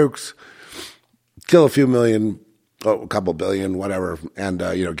death with nukes, kill a few million, a couple billion, whatever, and,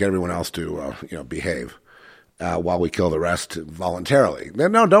 get everyone else to, behave, while we kill the rest voluntarily.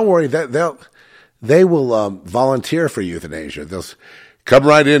 No, don't worry, they will volunteer for euthanasia. They'll come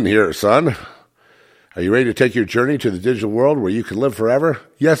right in here, son. Are you ready to take your journey to the digital world where you can live forever?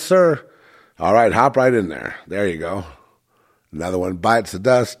 Yes, sir. All right, hop right in there. There you go. Another one bites the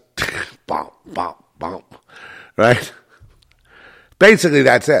dust. Bump, bump, bump. Right? Basically,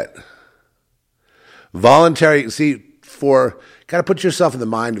 that's it. Voluntary, got to put yourself in the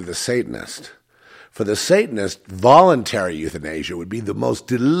mind of the Satanist. For the Satanist, voluntary euthanasia would be the most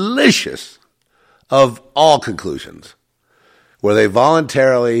delicious of all conclusions, where they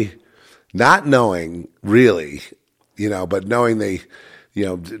voluntarily, not knowing really, but knowing they,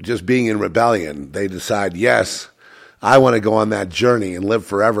 just being in rebellion, they decide, yes, I want to go on that journey and live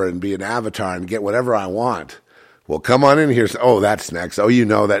forever and be an avatar and get whatever I want. Well, come on in here. Oh, that's next. Oh,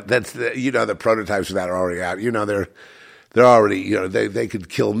 that's the prototypes of that are already out. They're already, they could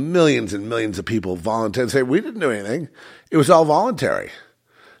kill millions and millions of people voluntarily. Say, we didn't do anything. It was all voluntary.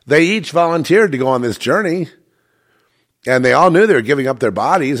 They each volunteered to go on this journey, and they all knew they were giving up their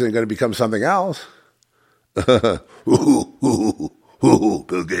bodies and going to become something else. Bill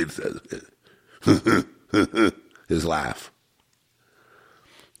Gates says. His laugh.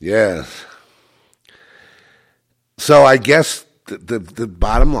 Yes. So I guess the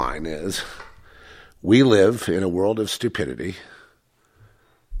bottom line is we live in a world of stupidity,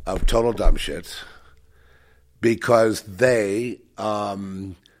 of total dumb shits, because they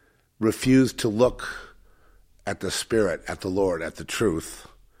refused to look at the Spirit, at the Lord, at the truth,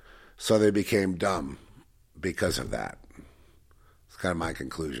 so they became dumb because of that. It's kind of my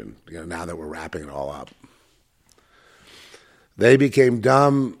conclusion, now that we're wrapping it all up. They became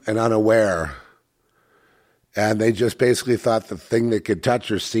dumb and unaware, and they just basically thought the thing they could touch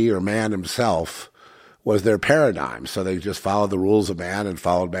or see, or man himself, was their paradigm. So they just followed the rules of man and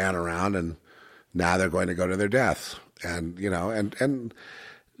followed man around, and now they're going to go to their death. And, and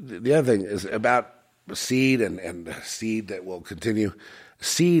the other thing is about seed and seed that will continue.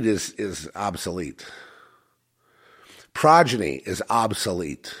 Seed is obsolete. Progeny is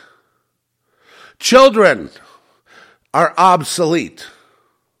obsolete. Children are obsolete.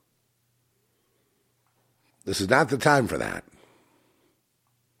 This is not the time for that.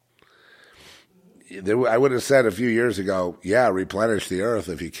 I would have said a few years ago, replenish the earth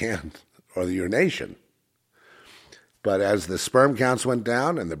if you can, or your nation. But as the sperm counts went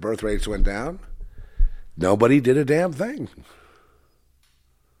down and the birth rates went down, nobody did a damn thing.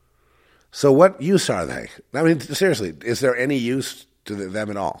 So what use are they? I mean, seriously, is there any use to them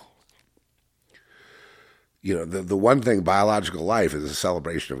at all? The one thing, biological life, is a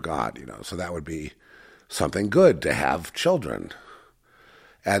celebration of God, so that would be something good to have children.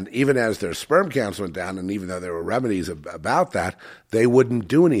 And even as their sperm counts went down, and even though there were remedies about that, they wouldn't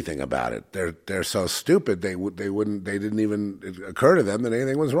do anything about it. They're so stupid they didn't even occur to them that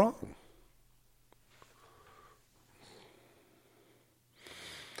anything was wrong.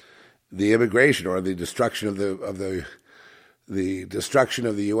 The immigration, or the destruction of the destruction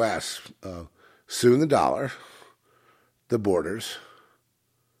of the U.S., soon the dollar, the borders,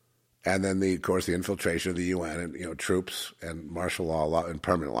 and then of course the infiltration of the UN and troops and martial law and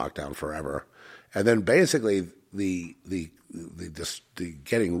permanent lockdown forever, and then basically the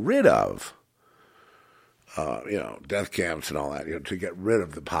getting rid of death camps and all that, to get rid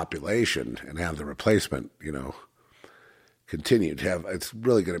of the population and have the replacement continue to have. It's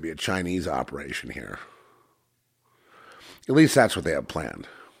really going to be a Chinese operation here. At least that's what they have planned.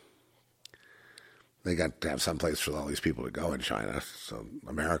 They got to have some place for all these people to go in China, so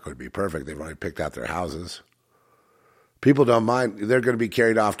America would be perfect. They've already picked out their houses. People don't mind. They're going to be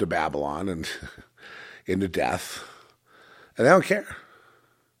carried off to Babylon and into death, and they don't care.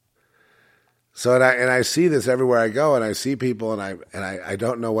 So, and I see this everywhere I go, and I see people, and I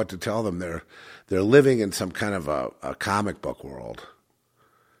don't know what to tell them. They're They're living in some kind of a comic book world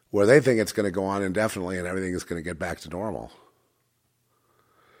where they think it's going to go on indefinitely and everything is going to get back to normal.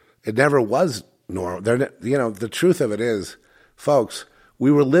 It never was normal. The truth of it is, folks,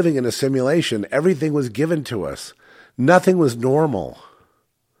 we were living in a simulation. Everything was given to us. Nothing was normal.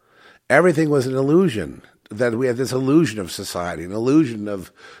 Everything was an illusion. That we had this illusion of society, an illusion of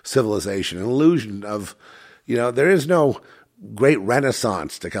civilization, an illusion of, there is no great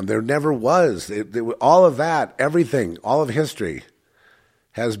renaissance to come. There never was. All of that, everything, all of history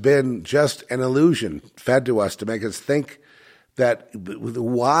has been just an illusion fed to us to make us think that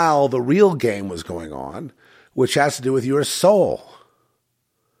while the real game was going on, which has to do with your soul,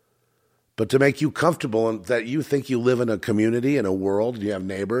 but to make you comfortable and that you think you live in a community, in a world, and you have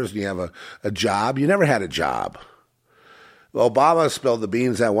neighbors, and you have a job. You never had a job. Obama spilled the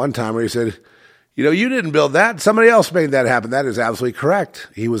beans that one time where he said, you didn't build that. Somebody else made that happen. That is absolutely correct.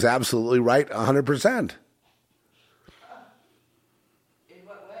 He was absolutely right 100%. In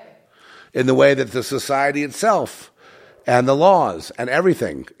what way? In the way that the society itself and the laws and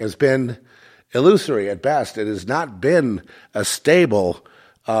everything has been illusory at best. It has not been a stable,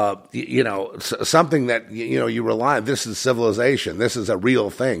 something that, you rely on. This is civilization. This is a real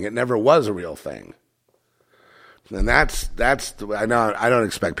thing. It never was a real thing. And that's I know I don't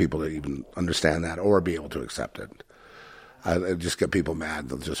expect people to even understand that or be able to accept it. I just get people mad.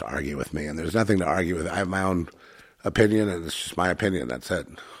 They'll just argue with me, and there's nothing to argue with. I have my own opinion, and it's just my opinion. That's it.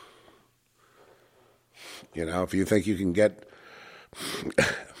 If you think you can get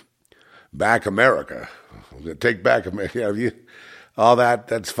back America, take back America, all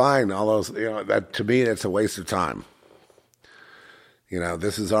that's fine. All those, that to me, it's a waste of time.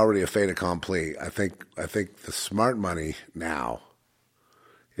 This is already a fait accompli. I think the smart money now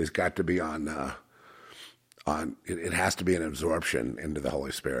has got to be on. It has to be an absorption into the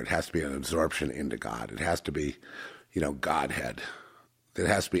Holy Spirit. It has to be an absorption into God. It has to be, Godhead. It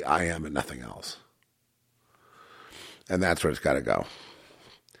has to be I am and nothing else. And that's where it's got to go.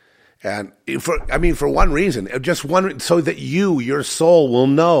 And for one reason, just one, so that your soul will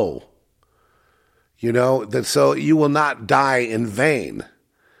know. That so you will not die in vain.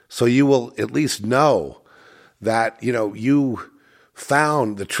 So you will at least know that, you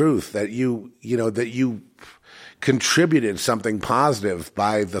found the truth, that that you contributed something positive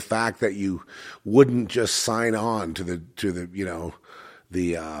by the fact that you wouldn't just sign on to the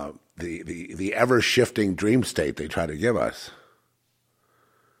ever shifting dream state they try to give us.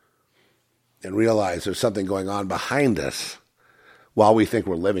 And realize there's something going on behind us while we think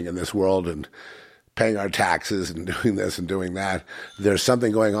we're living in this world and paying our taxes and doing this and doing that. There's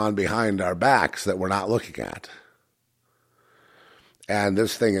something going on behind our backs that we're not looking at. And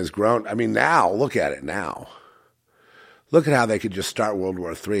this thing has grown. Now, look at it now. Look at how they could just start World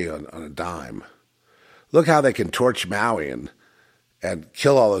War III on a dime. Look how they can torch Maui and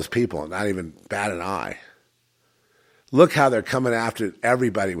kill all those people and not even bat an eye. Look how they're coming after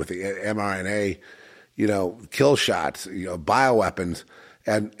everybody with the mRNA, kill shots, bioweapons.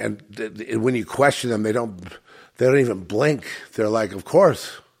 And when you question them, they don't even blink. They're like, of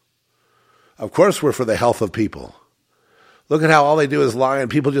course we're for the health of people. Look at how all they do is lie, and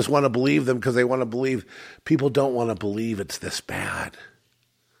people just want to believe them because they want to believe. People don't want to believe it's this bad.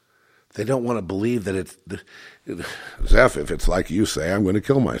 They don't want to believe that Zeph, if it's like you say, I'm going to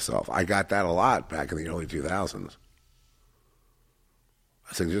kill myself. I got that a lot back in the early 2000s.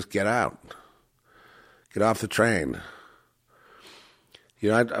 I said, just get out. Get off the train.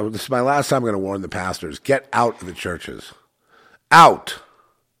 This is my last time I'm going to warn the pastors. Get out of the churches. Out.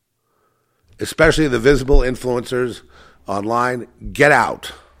 Especially the visible influencers online. Get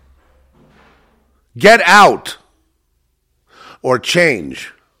out. Get out. Or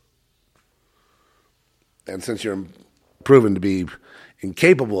change. And since you're proven to be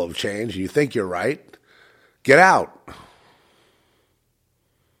incapable of change, you think you're right, get out.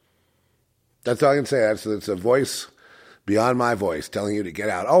 That's all I can say. It's a voice beyond my voice telling you to get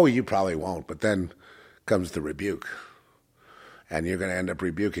out. Oh, you probably won't, but then comes the rebuke. And you're going to end up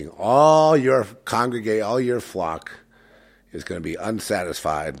rebuking all your congregate, all your flock is going to be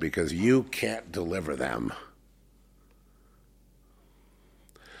unsatisfied because you can't deliver them.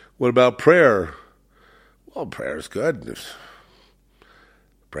 What about prayer? Well, prayer is good.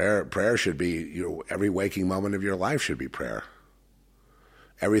 Prayer should be every waking moment of your life should be prayer.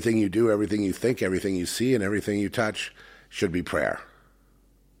 Everything you do, everything you think, everything you see, and everything you touch should be prayer.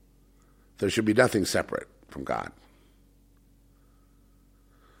 There should be nothing separate from God.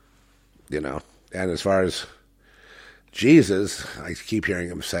 And as far as Jesus, I keep hearing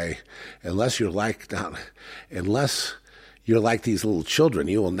him say, unless you're like these little children.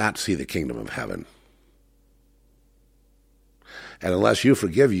 You will not see the kingdom of heaven. And unless you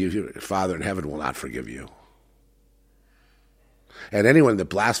forgive, your Father in heaven will not forgive you. And anyone that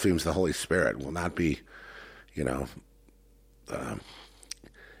blasphemes the Holy Spirit will not be,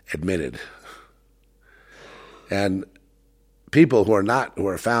 admitted. And people who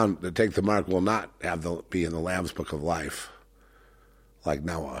are found to take the mark will not be in the Lamb's Book of Life, like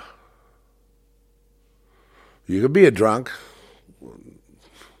Noah. You could be a drunk. You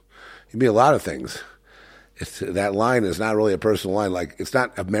can be a lot of things. That line is not really a personal line. Like, it's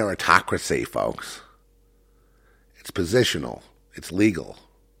not a meritocracy, folks. It's positional. It's legal.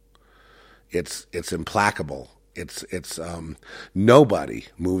 It's implacable. It's nobody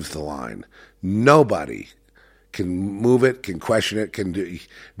moves the line. Nobody can move it, can question it, can do.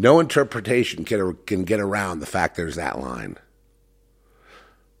 No interpretation can get around the fact there's that line.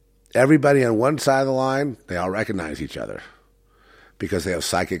 Everybody on one side of the line, they all recognize each other because they have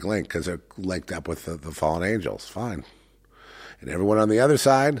psychic link, because they're linked up with the fallen angels. Fine. And everyone on the other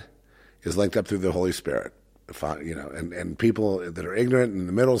side is linked up through the Holy Spirit. And people that are ignorant in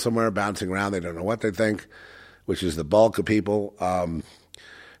the middle somewhere bouncing around, they don't know what they think, which is the bulk of people.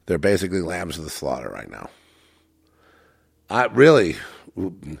 They're basically lambs of the slaughter right now. Really,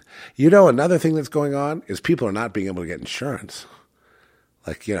 another thing that's going on is people are not being able to get insurance.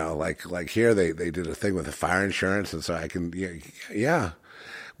 Like here they did a thing with the fire insurance, and so I can, yeah.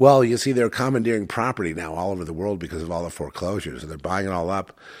 Well, you see, they're commandeering property now all over the world because of all the foreclosures, and they're buying it all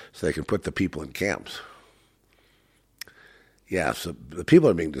up so they can put the people in camps. Yeah, so the people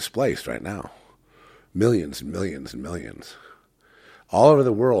are being displaced right now. Millions and millions and millions. All over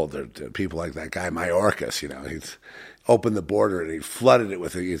the world, there are people like that guy, Mayorkas, he's opened the border and he flooded it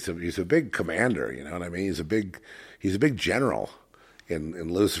with, he's a big commander, you know what I mean? He's a big general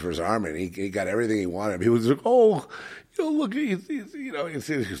in Lucifer's army, and he got everything he wanted. He was like, look,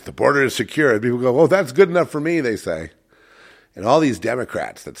 the border is secure. And people go, oh, that's good enough for me, they say. And all these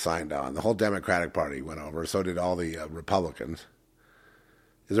Democrats that signed on, the whole Democratic Party went over, so did all the Republicans.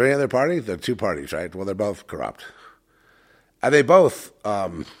 Is there any other party? There are two parties, right? Well, they're both corrupt. And they both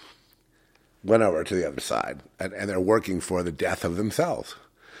went over to the other side, and they're working for the death of themselves.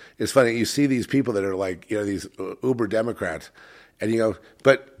 It's funny, you see these people that are like, these uber Democrats, and you go,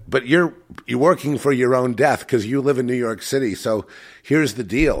 but you're working for your own death because you live in New York City. So here's the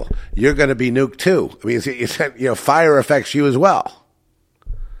deal: you're going to be nuked too. I mean, fire affects you as well.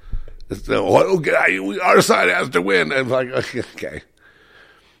 Our side has to win. And like, okay,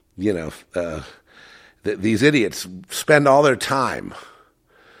 these idiots spend all their time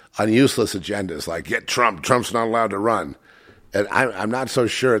on useless agendas like get Trump. Trump's not allowed to run, and I'm not so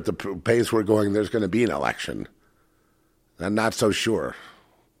sure at the pace we're going there's going to be an election. I'm not so sure.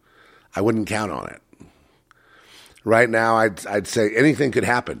 I wouldn't count on it. Right now, I'd say anything could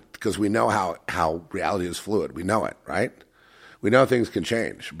happen because we know how reality is fluid. We know it, right? We know things can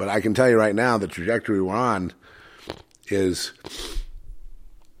change. But I can tell you right now, the trajectory we're on is,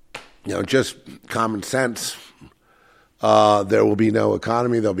 just common sense. There will be no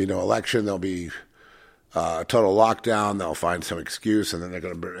economy. There'll be no election. There'll be a total lockdown. They'll find some excuse, and then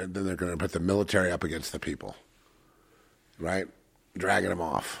they're going to put the military up against the people. Right? Dragging them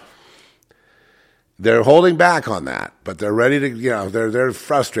off. They're holding back on that, but they're ready to, they're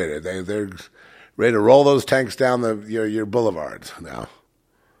frustrated. They're ready to roll those tanks down your boulevards now.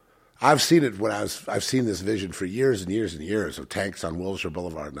 I've seen it I've seen this vision for years and years and years of tanks on Wilshire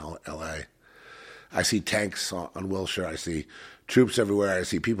Boulevard in L.A. I see tanks on Wilshire. I see troops everywhere. I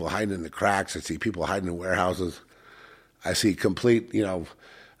see people hiding in the cracks. I see people hiding in warehouses. I see complete,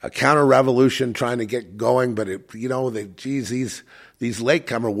 a counter-revolution trying to get going, but these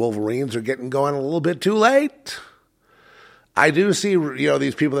latecomer Wolverines are getting going a little bit too late. I do see,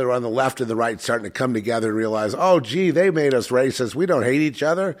 these people that are on the left and the right starting to come together and realize, oh, gee, they made us racist. We don't hate each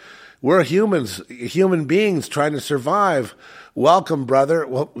other. We're human beings trying to survive. Welcome, brother.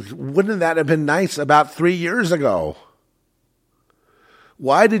 Well, wouldn't that have been nice about 3 years ago?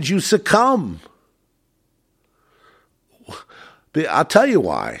 Why did you succumb? I'll tell you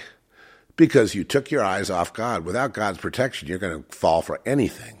why. Because you took your eyes off God. Without God's protection, you're going to fall for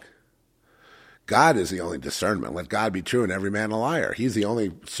anything. God is the only discernment. Let God be true and every man a liar. He's the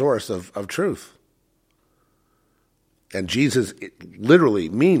only source of truth. And Jesus literally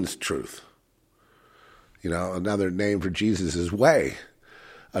means truth. Another name for Jesus is way.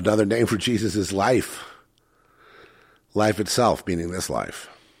 Another name for Jesus is life. Life itself, meaning this life.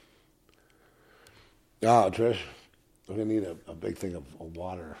 Oh, Trish. We're going to need a big thing of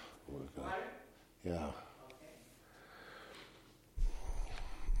water. Yeah.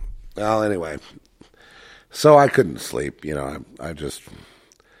 Well, anyway, So I couldn't sleep. I just,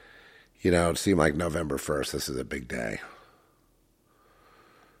 it seemed like November 1st. This is a big day.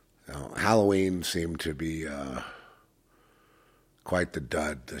 Halloween seemed to be quite the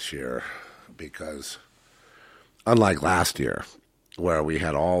dud this year because unlike last year, where we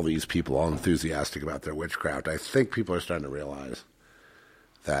had all these people all enthusiastic about their witchcraft, I think people are starting to realize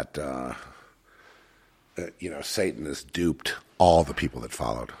that, Satan has duped all the people that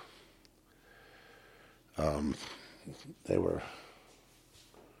followed. They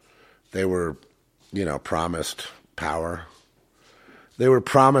were, promised power. They were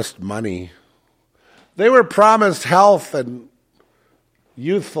promised money. They were promised health and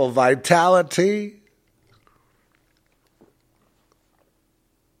youthful vitality.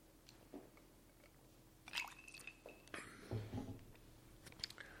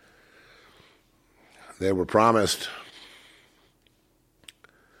 They were promised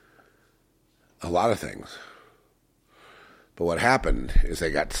a lot of things. But what happened is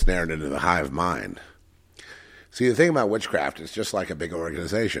they got snared into the hive mind. See, the thing about witchcraft is just like a big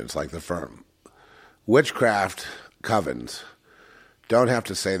organization. It's like the firm. Witchcraft covens don't have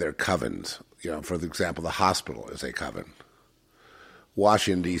to say they're covens. For example, the hospital is a coven.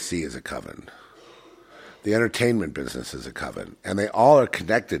 Washington, D.C. is a coven. The entertainment business is a coven. And they all are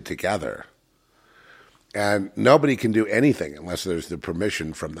connected together. And nobody can do anything unless there's the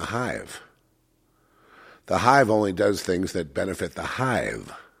permission from the hive. The hive only does things that benefit the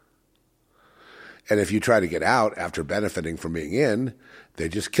hive. And if you try to get out after benefiting from being in, they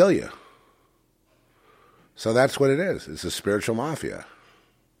just kill you. So that's what it is. It's a spiritual mafia.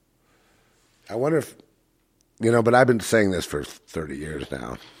 I wonder if, but I've been saying this for 30 years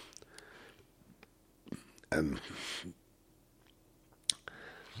now. And it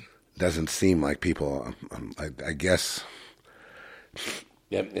doesn't seem like people, I guess,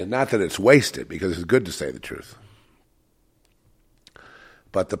 not that it's wasted, because it's good to say the truth.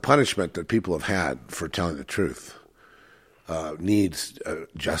 But the punishment that people have had for telling the truth needs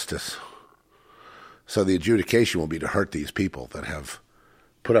justice. So the adjudication will be to hurt these people that have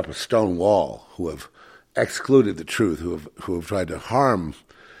put up a stone wall, who have excluded the truth, who have tried to harm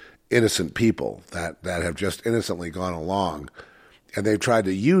innocent people that have just innocently gone along. And they've tried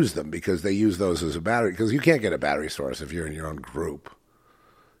to use them because they use those as a battery. Because you can't get a battery source if you're in your own group.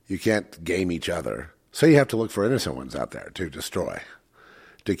 You can't game each other. So you have to look for innocent ones out there to destroy,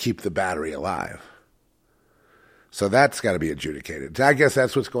 to keep the battery alive. So that's got to be adjudicated. I guess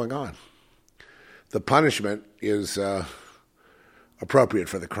that's what's going on. The punishment is appropriate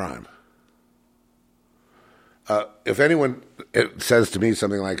for the crime. If anyone says to me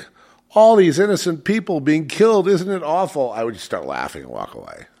something like, all these innocent people being killed, isn't it awful? I would just start laughing and walk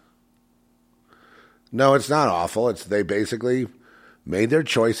away. No, it's not awful. They basically made their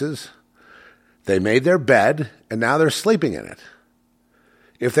choices. They made their bed, and now they're sleeping in it.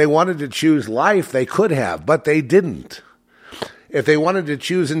 If they wanted to choose life, they could have, but they didn't. If they wanted to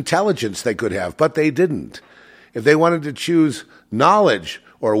choose intelligence, they could have, but they didn't. If they wanted to choose knowledge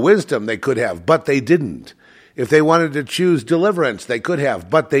or wisdom, they could have, but they didn't. If they wanted to choose deliverance, they could have,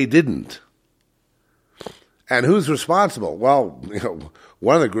 but they didn't. And who's responsible? Well,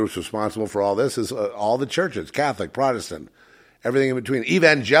 one of the groups responsible for all this is all the churches, Catholic, Protestant, everything in between,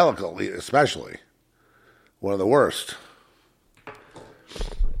 evangelical especially, one of the worst.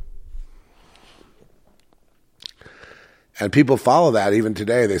 And people follow that even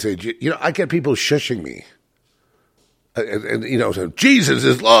today. They say, I get people shushing me. And so Jesus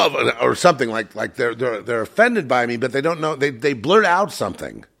is love, or something like they're offended by me, but they don't know. They blurt out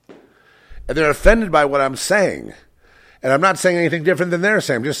something, and they're offended by what I'm saying, and I'm not saying anything different than they're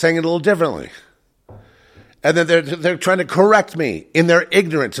saying. I'm just saying it a little differently. And then they're trying to correct me in their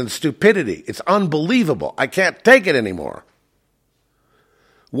ignorance and stupidity. It's unbelievable. I can't take it anymore.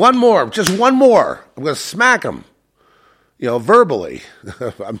 One more, just one more. I'm going to smack them, verbally.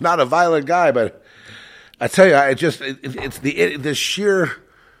 I'm not a violent guy, but I tell you, it's the sheer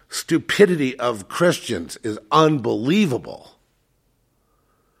stupidity of Christians is unbelievable.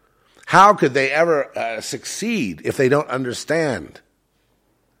 How could they ever succeed if they don't understand?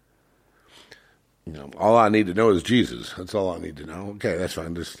 All I need to know is Jesus. That's all I need to know. Okay, that's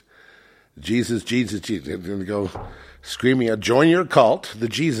fine. Just Jesus. They're going to go screaming, join your cult, the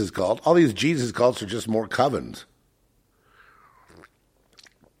Jesus cult. All these Jesus cults are just more covens.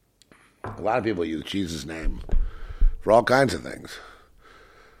 A lot of people use Jesus' name for all kinds of things.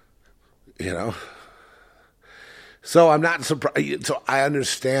 So I'm not surprised. So I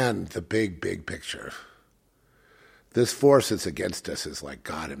understand the big picture. This force that's against us is like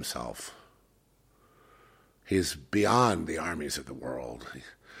God himself. He's beyond the armies of the world.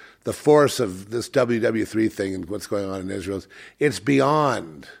 the force of this WW3 thing and what's going on in Israel, it's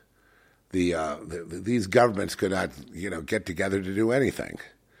beyond these governments could not, get together to do anything.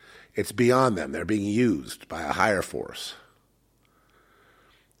 It's beyond them. They're being used by a higher force.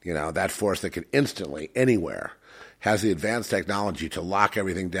 That force that can instantly, anywhere, has the advanced technology to lock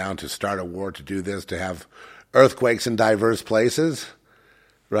everything down, to start a war, to do this, to have earthquakes in diverse places,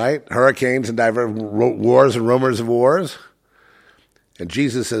 right? Hurricanes and diverse wars and rumors of wars. And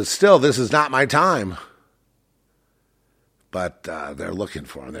Jesus says, still, this is not my time. But they're looking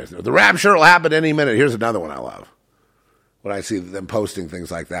for him. The rapture will happen any minute. Here's another one I love. When I see them posting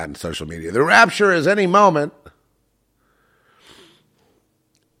things like that in social media. The rapture is any moment.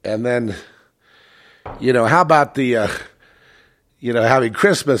 And then, how about the, having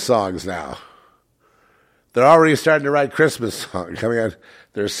Christmas songs now? They're already starting to write Christmas songs. Coming out,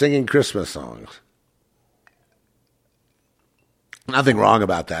 they're singing Christmas songs. Nothing wrong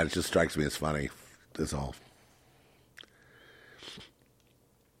about that. It just strikes me as funny. That's all.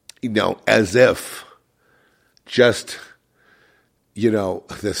 As if just,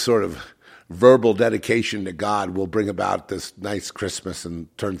 this sort of verbal dedication to God will bring about this nice Christmas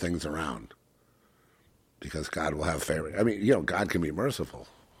and turn things around. Because God will have favor. I mean, God can be merciful.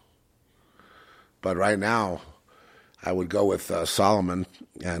 But right now, I would go with Solomon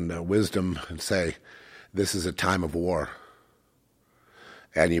and wisdom and say, this is a time of war.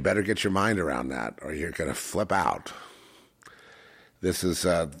 And you better get your mind around that or you're going to flip out. This is,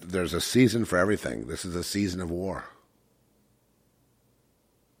 there's a season for everything. This is a season of war.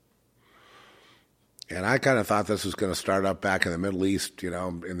 And I kind of thought this was going to start up back in the Middle East,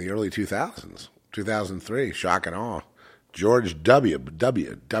 in the early 2000s, 2003, shock and awe. George W.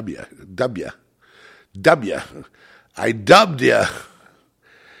 I dubbed you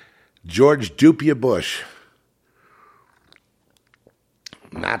George W. Bush.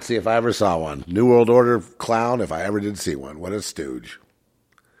 Nazi if I ever saw one. New World Order clown if I ever did see one. What a stooge.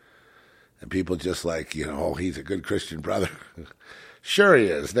 And people just like, he's a good Christian brother. Sure he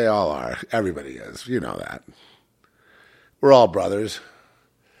is. They all are. Everybody is. You know that. We're all brothers.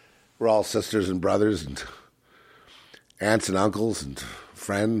 We're all sisters and brothers and aunts and uncles and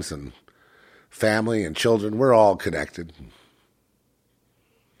friends and family and children. We're all connected.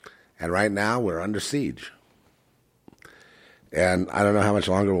 And right now we're under siege. And I don't know how much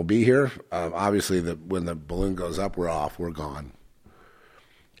longer we'll be here. Obviously, when the balloon goes up, we're off. We're gone.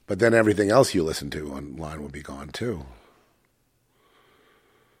 But then everything else you listen to online will be gone too.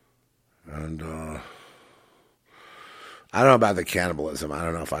 And I don't know about the cannibalism. I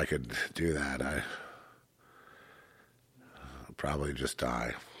don't know if I could do that. I'll probably just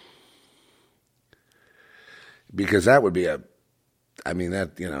die. Because that would be it's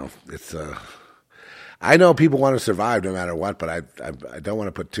I know people want to survive no matter what, but I don't want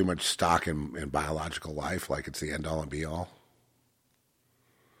to put too much stock in biological life like it's the end-all and be-all.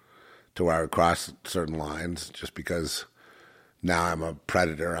 To where I would cross certain lines just because now I'm a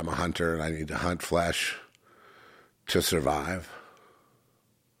predator, I'm a hunter, and I need to hunt flesh to survive.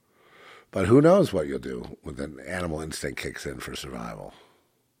 But who knows what you'll do when the animal instinct kicks in for survival.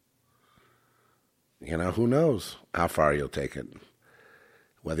 Who knows how far you'll take it,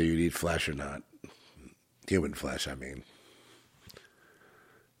 whether you eat flesh or not. Human flesh, I mean.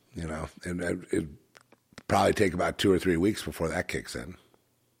 And it'd probably take about 2 or 3 weeks before that kicks in.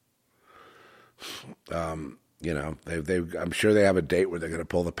 I'm sure they have a date where they're going to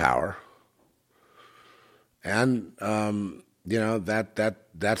pull the power. And, that's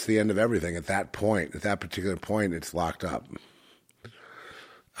the end of everything at that point. At that particular point, it's locked up.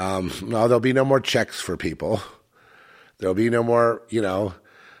 No, there'll be no more checks for people. There'll be no more, no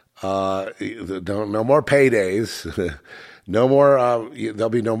more paydays. No more. There'll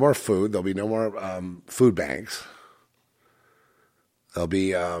be no more food. There'll be no more food banks. There'll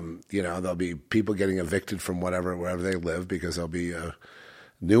be, there'll be people getting evicted from wherever they live because there'll be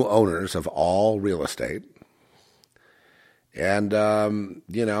new owners of all real estate, and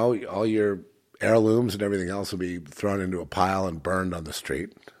all your heirlooms and everything else will be thrown into a pile and burned on the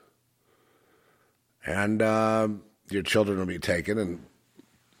street, and your children will be taken and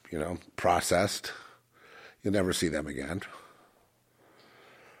processed. You'll never see them again.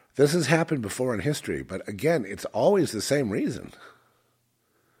 This has happened before in history, but again, it's always the same reason.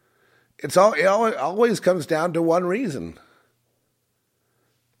 It always comes down to one reason.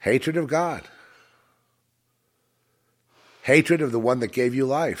 Hatred of God. Hatred of the one that gave you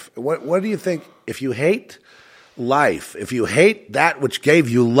life. What do you think? If you hate life, if you hate that which gave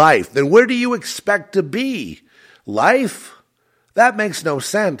you life, then where do you expect to be? Life? That makes no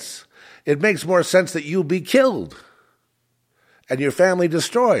sense. It makes more sense that you'll be killed. and your family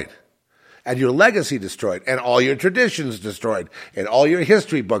destroyed, and your legacy destroyed, and all your traditions destroyed, and all your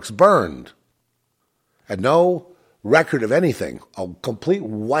history books burned, and no record of anything, a complete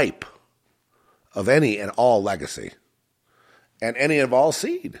wipe of any and all legacy, and any of all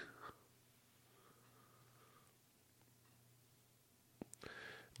seed.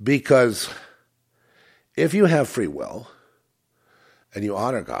 Because if you have free will, and you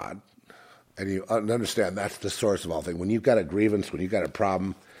honor God, and you understand that's the source of all things, when you've got a grievance, when you've got a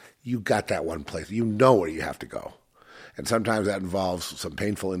problem, you got that one place. You know where you have to go. And sometimes that involves some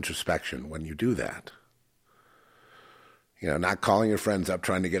painful introspection when you do that. You know, not calling your friends up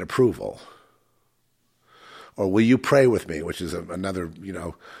trying to get approval. Or will you pray with me, which is another,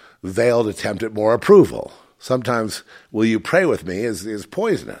 veiled attempt at more approval. Sometimes will you pray with me is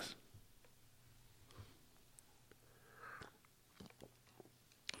poisonous.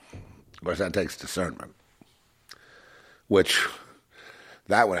 Of course, that takes discernment, which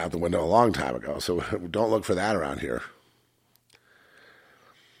that went out the window a long time ago, so don't look for that around here.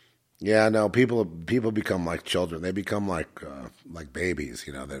 Yeah, no, people become like children. They become like babies,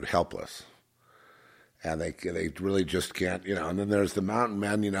 they're helpless. And they really just can't, and then there's the mountain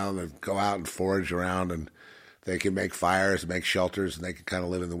men, that go out and forage around, and they can make fires, make shelters, and they can kind of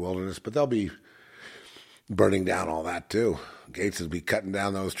live in the wilderness, but they'll be burning down all that too. Gates will be cutting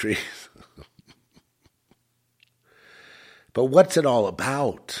down those trees. But what's it all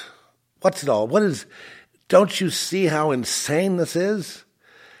about? Don't you see how insane this is?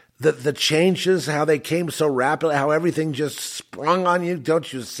 The changes, how they came so rapidly, how everything just sprung on you,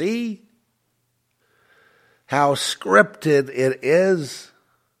 don't you see? How scripted it is.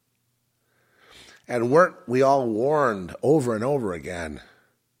 And weren't we all warned over and over again,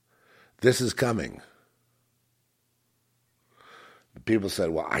 this is coming? People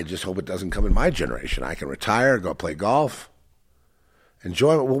said, well, I just hope it doesn't come in my generation. I can retire, go play golf,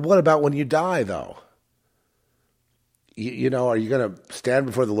 enjoy it. Well, what about when you die, though? Are you going to stand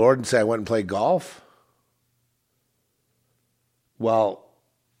before the Lord and say, I went and played golf? Well,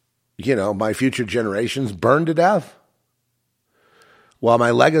 my future generations burned to death. While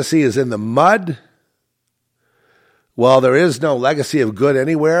my legacy is in the mud. Well, there is no legacy of good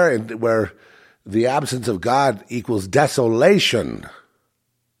anywhere, and where the absence of God equals desolation.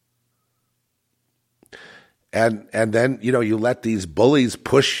 And then, you let these bullies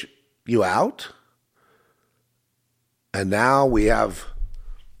push you out. And now we have,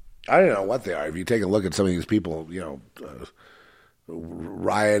 I don't know what they are. If you take a look at some of these people,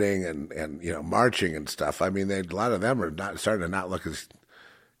 rioting and marching and stuff, I mean, a lot of them are starting to not look as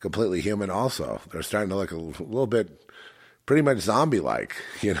completely human also. They're starting to look a little bit pretty much zombie-like,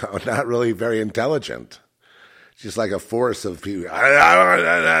 not really very intelligent. Just like a force of people.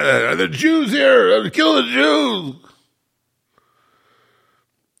 The Jews here, kill the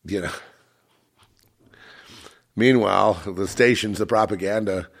Jews. Meanwhile, the stations, the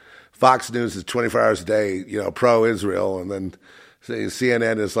propaganda, Fox News is 24 hours a day, pro-Israel, and then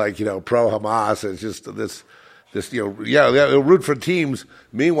CNN is like, pro-Hamas. It's just this, they'll root for teams.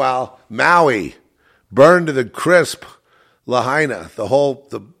 Meanwhile, Maui, burned to the crisp, Lahaina,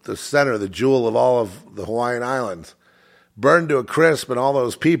 the center, the jewel of all of the Hawaiian Islands, burned to a crisp, and all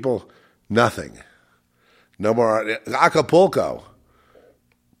those people, nothing. No more. Acapulco,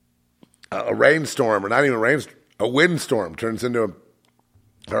 a rainstorm, or not even a rainstorm, a windstorm turns into a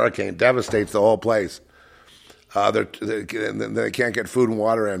hurricane, devastates the whole place. They can't get food and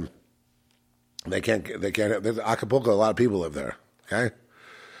water in. They can't. Acapulco, a lot of people live there. Okay,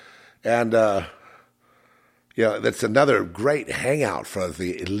 and that's another great hangout for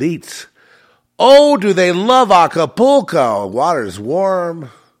the elites. Oh, do they love Acapulco? Water's warm.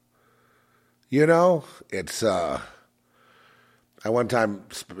 It's. I one time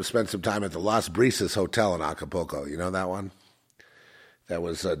spent some time at the Las Brisas Hotel in Acapulco. You know that one? That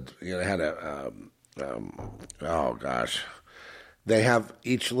was had a. Oh gosh. They have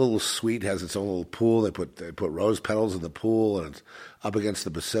each little suite has its own little pool. They put rose petals in the pool, and it's up against the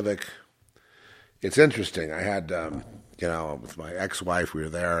Pacific. It's interesting. I had with my ex-wife, we were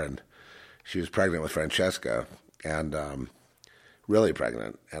there, and she was pregnant with Francesca, and really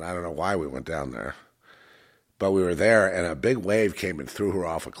pregnant. And I don't know why we went down there, but we were there, and a big wave came and threw her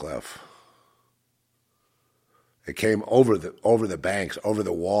off a cliff. It came over the banks, over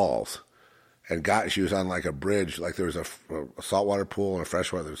the walls. And she was on like a bridge, like there was a saltwater pool and a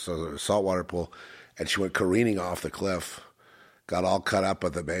freshwater, so there was a saltwater pool, and she went careening off the cliff, got all cut up,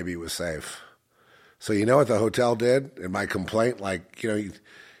 but the baby was safe. So you know what the hotel did? And my complaint,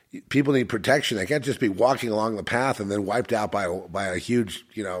 people need protection. They can't just be walking along the path and then wiped out by a huge,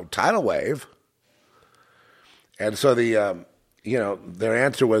 tidal wave. And so the their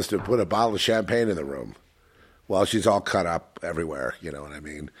answer was to put a bottle of champagne in the room. Well, she's all cut up everywhere, you know what I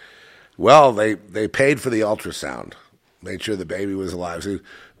mean? Well, they paid for the ultrasound, made sure the baby was alive. So,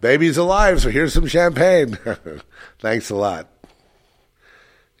 baby's alive, so here's some champagne. Thanks a lot.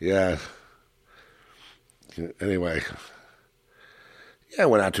 Yeah. Anyway, I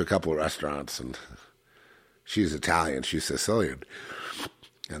went out to a couple of restaurants, and she's Italian, she's Sicilian,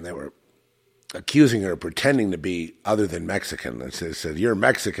 and they were accusing her of pretending to be other than Mexican. And they said, "You're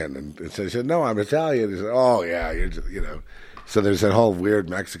Mexican," and so she said, "No, I'm Italian." He said, "Oh yeah, you're just, So there's that whole weird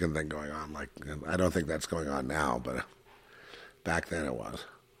Mexican thing going on. Like, I don't think that's going on now, but back then it was.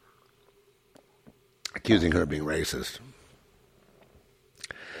 Accusing her of being racist.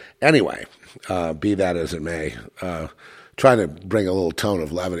 Anyway, be that as it may, trying to bring a little tone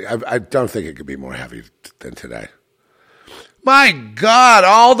of levity. I don't think it could be more heavy than today. My God,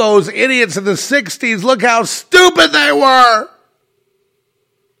 all those idiots in the 60s, look how stupid they were.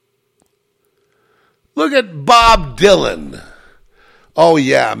 Look at Bob Dylan. Oh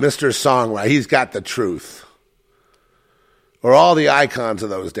yeah, Mr. Songwriter, he's got the truth. Or all the icons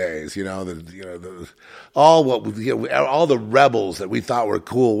of those days, all the rebels that we thought were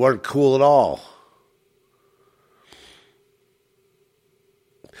cool weren't cool at all.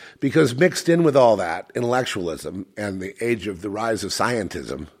 Because mixed in with all that intellectualism and the age of the rise of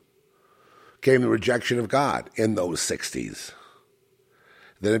scientism came the rejection of God in those 60s.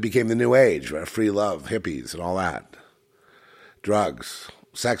 Then it became the new age, right? Free love, hippies, and all that. Drugs,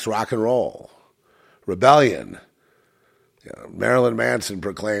 sex, rock and roll, rebellion. Marilyn Manson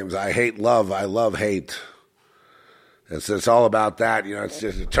proclaims, "I hate love, I love hate." It's all about that. It's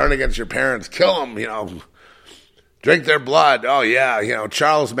just turn against your parents, kill them, drink their blood. Oh, yeah,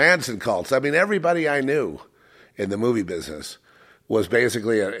 Charles Manson cults. I mean, everybody I knew in the movie business was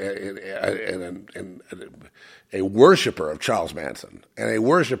basically a worshiper of Charles Manson and a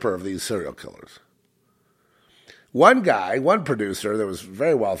worshiper of these serial killers. One producer that was a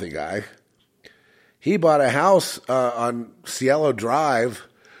very wealthy guy, he bought a house on Cielo Drive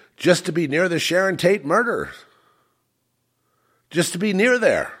just to be near the Sharon Tate murder. Just to be near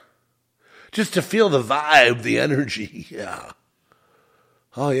there. Just to feel the vibe, the energy. Yeah.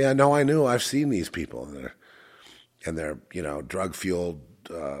 Oh, yeah, no, I knew. I've seen these people. And they're drug-fueled,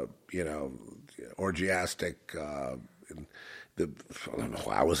 orgiastic. I don't know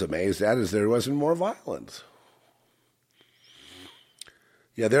what I was amazed at is there wasn't more violence.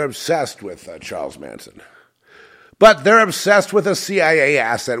 Yeah, they're obsessed with Charles Manson. But they're obsessed with a CIA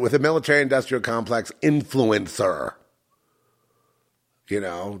asset, with a military-industrial complex influencer.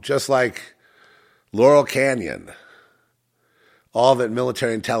 Just like Laurel Canyon. All that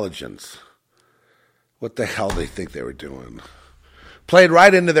military intelligence. What the hell they think they were doing? Played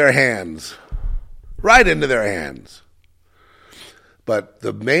right into their hands. Right into their hands. But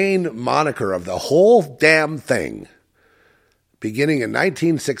the main moniker of the whole damn thing, beginning in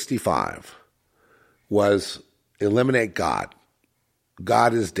 1965, was eliminate God.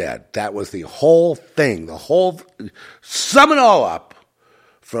 God is dead. That was the whole thing. Sum it all up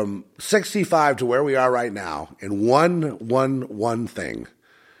from 65 to where we are right now in one thing.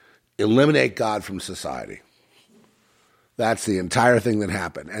 Eliminate God from society. That's the entire thing that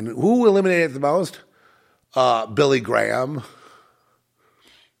happened. And who eliminated it the most? Billy Graham.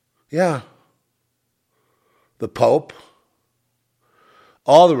 Yeah. The Pope.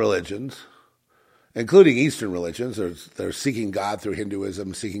 All the religions, including Eastern religions, they're seeking God through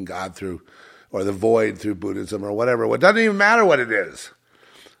Hinduism, seeking God or the void through Buddhism or whatever. It doesn't even matter what it is.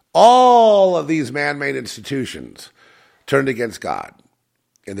 All of these man-made institutions turned against God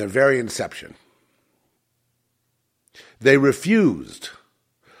in their very inception. They refused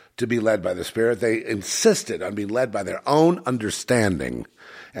to be led by the Spirit. They insisted on being led by their own understanding.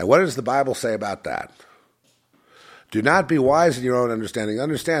 And what does the Bible say about that? Do not be wise in your own understanding.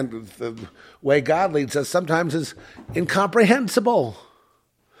 Understand the way God leads us sometimes is incomprehensible.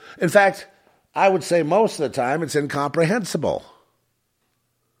 In fact, I would say most of the time it's incomprehensible.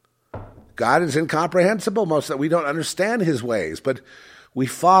 God is incomprehensible most of the time. We don't understand his ways, but we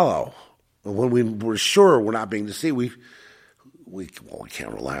follow. When we're sure we're not being deceived, we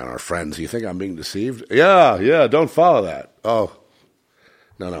can't rely on our friends. You think I'm being deceived? Yeah, don't follow that. Oh,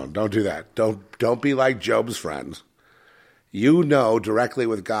 no, don't do that. Don't be like Job's friends. You know directly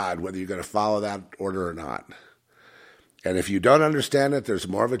with God whether you're going to follow that order or not. And if you don't understand it, there's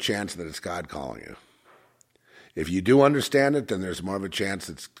more of a chance that it's God calling you. If you do understand it, then there's more of a chance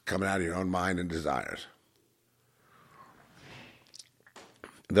it's coming out of your own mind and desires.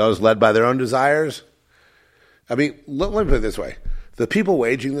 Those led by their own desires, let me put it this way. the people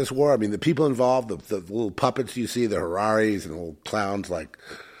waging this war, I mean, the people involved, the little puppets you see, the Hararis and the little clowns like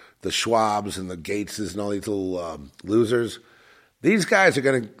the Schwabs and the Gateses and all these little losers, these guys are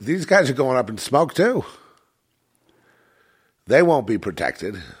going up in smoke too. They won't be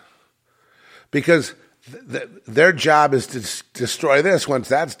protected because their job is to destroy this. Once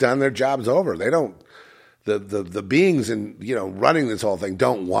that's done, their job's over. They don't. The beings running this whole thing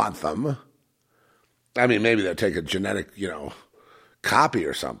don't want them. I mean, maybe they'll take a genetic copy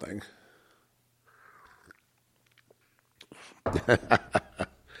or something.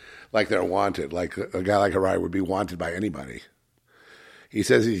 Like they're wanted. Like a guy like Harari would be wanted by anybody. He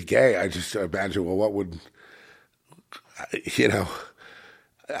says he's gay. I just imagine, well, what would,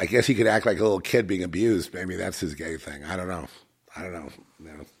 I guess he could act like a little kid being abused. Maybe that's his gay thing. I don't know.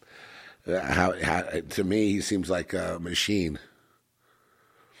 How to me, he seems like a machine.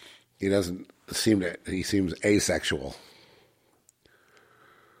 He seems asexual.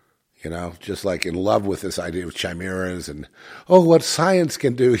 Just like in love with this idea of chimeras and, what science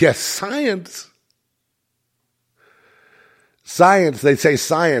can do. Yes, science. Science, they say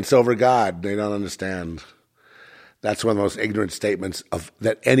science over God. They don't understand. That's one of the most ignorant statements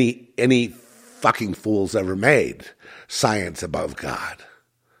that any fucking fool's ever made. Science above God.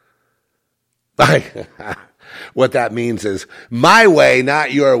 Like, what that means is my way,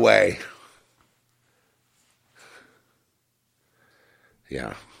 not your way.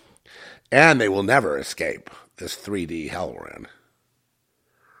 Yeah. And they will never escape this 3D hell we're in.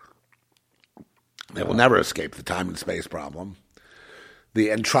 They will never escape the time and space problem, the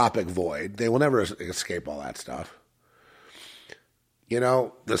entropic void. They will never escape all that stuff.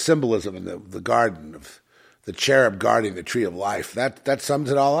 The symbolism in the garden of the cherub guarding the tree of life, that sums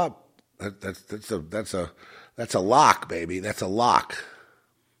it all up. That's a lock, baby. That's a lock.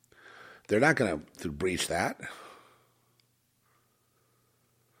 They're not going to breach that.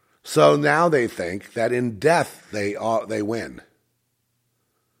 So now they think that in death they win.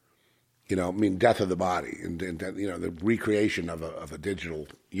 Death of the body, and the recreation of a digital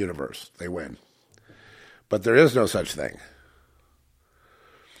universe, they win. But there is no such thing.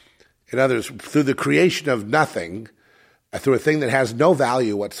 In other words, through the creation of nothing, through a thing that has no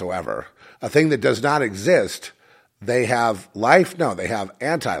value whatsoever, a thing that does not exist, they have life? No, they have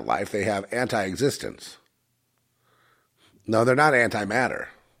anti-life. They have anti-existence. No, they're not antimatter.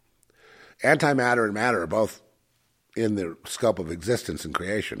 Antimatter and matter are both in the scope of existence and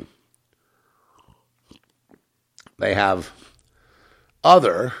creation. They have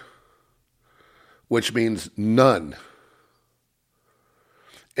other, which means none.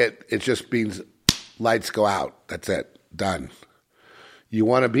 It just means lights go out. That's it. Done. You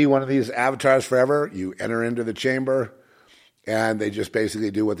want to be one of these avatars forever? You enter into the chamber, and they just basically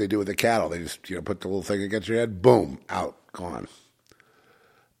do what they do with the cattle. They just put the little thing against your head. Boom, out, gone.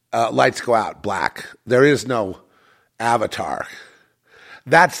 Lights go out, black. There is no avatar.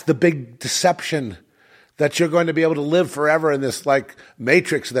 That's the big deception, that you're going to be able to live forever in this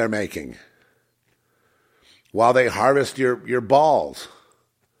matrix they're making while they harvest your balls.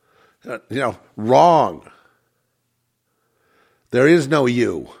 Wrong. There is no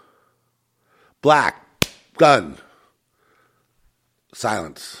you. Black, done.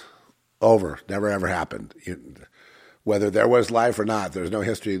 Silence. Over. Never ever happened. Whether there was life or not, there's no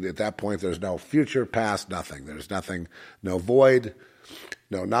history at that point. There's no future, past, nothing. There's nothing, no void,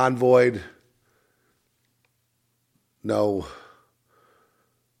 no non-void, no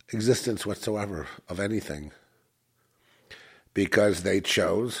existence whatsoever of anything, because they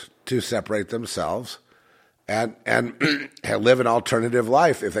chose to separate themselves and live an alternative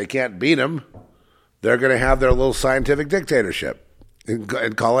life. If they can't beat them, they're going to have their little scientific dictatorship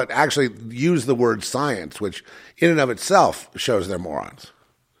and call it, actually use the word science, which in and of itself shows they're morons.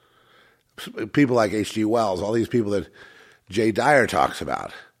 People like H.G. Wells, all these people that Jay Dyer talks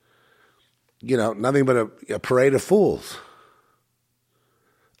about, nothing but a parade of fools.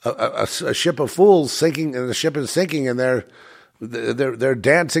 A ship of fools sinking, and the ship is sinking, and they're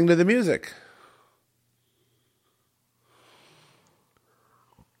dancing to the music.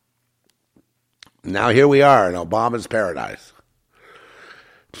 Now here we are in Obama's paradise.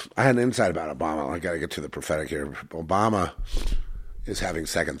 I had an insight about Obama. I got to get to the prophetic here. Obama is having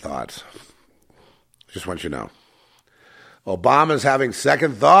second thoughts. Just want you to know. Obama's having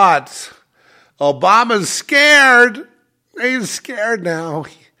second thoughts. Obama's scared. He's scared now.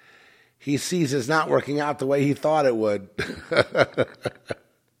 He sees it's not working out the way he thought it would.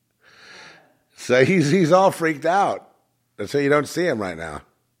 So he's all freaked out. So you don't see him right now.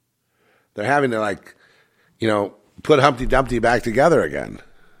 They're having to put Humpty Dumpty back together again.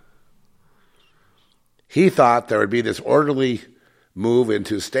 He thought there would be this orderly move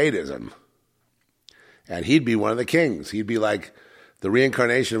into statism. And he'd be one of the kings. He'd be like the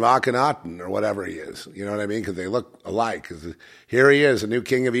reincarnation of Akhenaten or whatever he is. You know what I mean? Because they look alike. 'Cause here he is, a new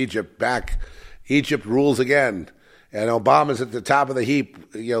king of Egypt, back. Egypt rules again. And Obama's at the top of the heap,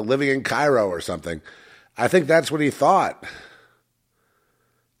 living in Cairo or something. I think that's what he thought.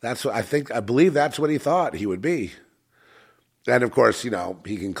 I believe that's what he thought he would be. And of course, he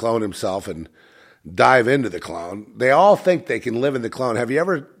can clone himself and dive into the clone. They all think they can live in the clone. Have you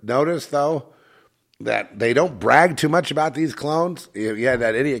ever noticed, though, that they don't brag too much about these clones? You had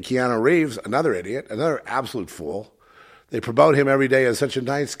that idiot Keanu Reeves, another idiot, another absolute fool. They promote him every day as such a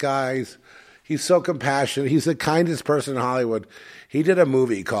nice guy. He's so compassionate. He's the kindest person in Hollywood. He did a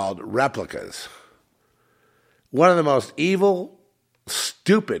movie called Replicas. One of the most evil,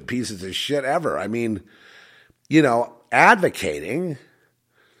 stupid pieces of shit ever. I mean, advocating,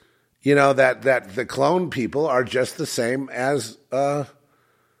 that the clone people are just the same as, the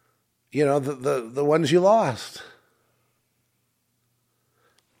ones you lost.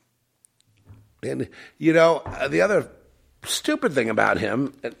 And, the other stupid thing about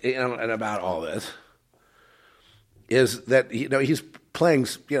him and about all this is that, he's playing,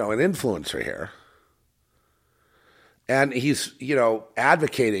 an influencer here. And he's,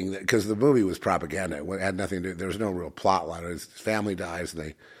 advocating that, because the movie was propaganda. It had nothing to do, there was no real plot line. His family dies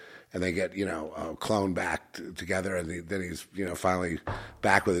and they get, cloned back together, and then he's, finally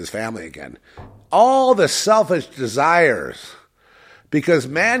back with his family again. All the selfish desires, because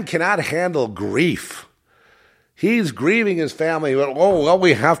man cannot handle grief. He's grieving his family.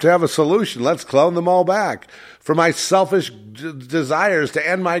 We have to have a solution. Let's clone them all back for my selfish desires to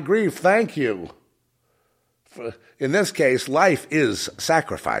end my grief. Thank you. In this case, life is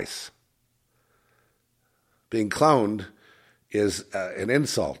sacrifice. Being cloned is an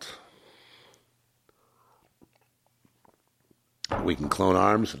insult. We can clone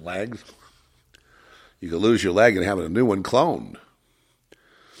arms and legs. You can lose your leg and have a new one cloned.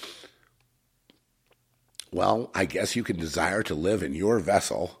 Well, I guess you can desire to live in your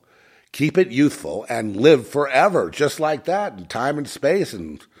vessel, keep it youthful, and live forever, just like that, in time and space,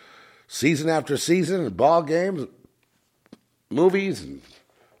 and season after season, and ball games, movies, and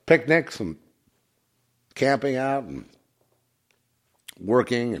picnics, and camping out, and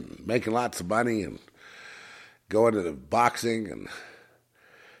working, and making lots of money, and going to the boxing, and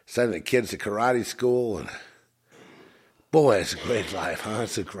sending the kids to karate school, and boy, it's a great life, huh?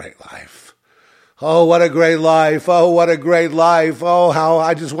 It's a great life. Oh, what a great life. Oh, what a great life. Oh, how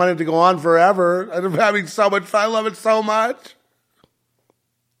I just wanted to go on forever. I'm having so much fun. I love it so much.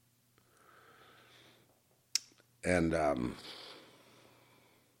 And,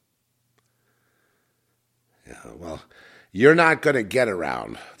 you're not going to get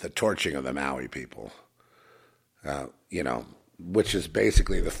around the torching of the Maui people, which is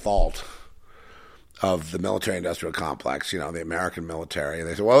basically the fault of the military-industrial complex, the American military. And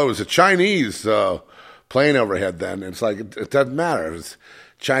they say, well, it was a Chinese plane overhead then. And it's like, it doesn't matter. It was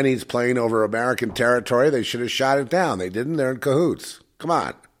Chinese plane over American territory. They should have shot it down. They didn't. They're in cahoots. Come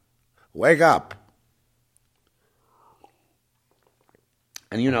on. Wake up.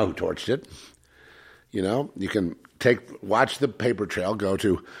 And you know who torched it. You can watch the paper trail, go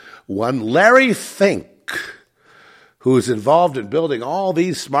to one Larry Fink, who's involved in building all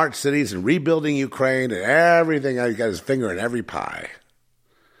these smart cities and rebuilding Ukraine and everything. He's got his finger in every pie.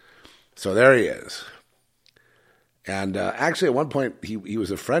 So there he is. And actually, at one point, he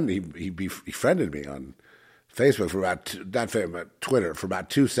was a friend. He befriended me on Facebook for Twitter for about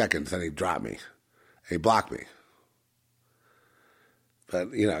 2 seconds. Then he dropped me. He blocked me.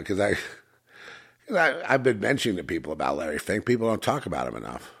 But because I've been mentioning to people about Larry Fink. People don't talk about him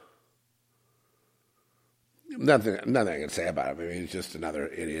enough. Nothing I can say about him. I mean, he's just another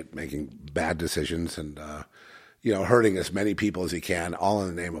idiot making bad decisions and, hurting as many people as he can, all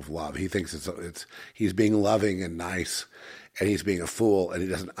in the name of love. He thinks he's being loving and nice, and he's being a fool, and he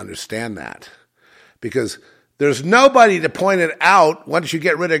doesn't understand that. Because there's nobody to point it out. Once you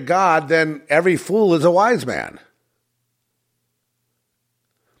get rid of God, then every fool is a wise man.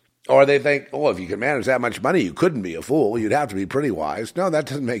 Or they think, if you can manage that much money, you couldn't be a fool. You'd have to be pretty wise. No, that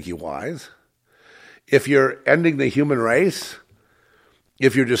doesn't make you wise. If you're ending the human race,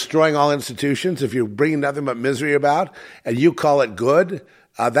 if you're destroying all institutions, if you're bringing nothing but misery about, and you call it good,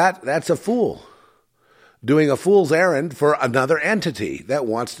 that's a fool. Doing a fool's errand for another entity that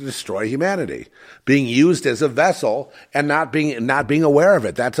wants to destroy humanity. Being used as a vessel and not being aware of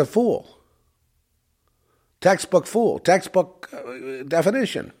it. That's a fool. Textbook fool. Textbook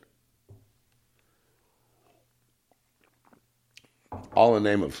definition. All in the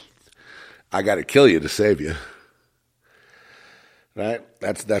name of, I got to kill you to save you. right?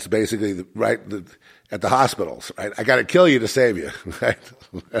 That's basically at the hospitals, right? I got to kill you to save you, right?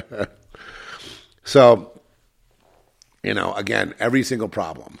 So, again, every single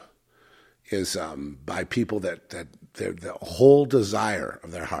problem is by people that the whole desire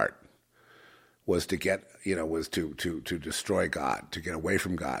of their heart was to get, was to destroy God, to get away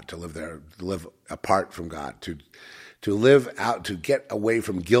from God, to live apart from God, to live out, to get away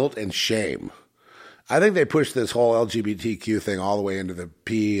from guilt and shame. I think they pushed this whole LGBTQ thing all the way into the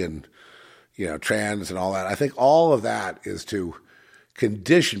P and, trans and all that. I think all of that is to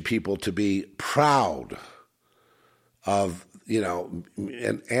condition people to be proud of,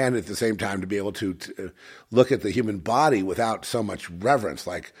 and at the same time to be able to look at the human body without so much reverence,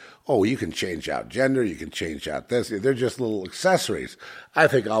 like, oh, you can change out gender, you can change out this. They're just little accessories. I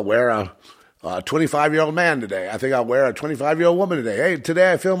think I'll wear a 25-year-old man today. I think I'll wear a 25-year-old woman today. Hey,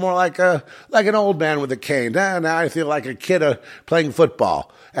 today I feel more like an old man with a cane. Now I feel like a kid playing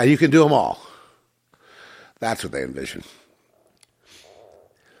football. And you can do them all. That's what they envision.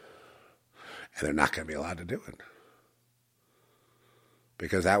 And they're not going to be allowed to do it.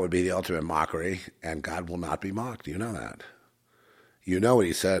 Because that would be the ultimate mockery, and God will not be mocked. You know that. You know what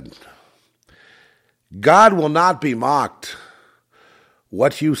he said. God will not be mocked.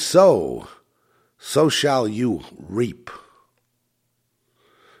 What you sow, so shall you reap.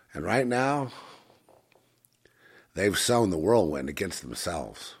 And right now, they've sown the whirlwind against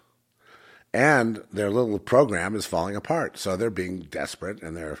themselves. And their little program is falling apart. So they're being desperate,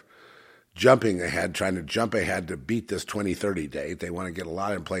 and they're jumping ahead, trying to jump ahead to beat this 2030 date. They want to get a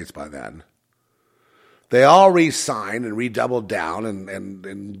lot in place by then. They all re-signed and redoubled down,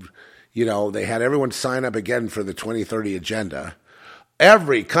 and they had everyone sign up again for the 2030 agenda.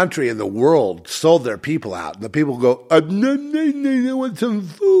 Every country in the world sold their people out. And the people go, I want some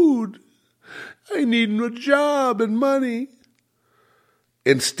food. I need a job and money.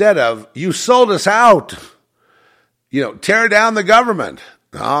 Instead of, you sold us out. Tear down the government.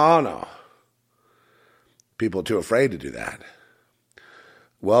 Oh, no. People are too afraid to do that.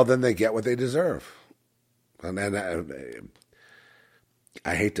 Well, then they get what they deserve. And then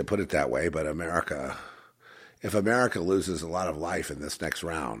I hate to put it that way, but if America loses a lot of life in this next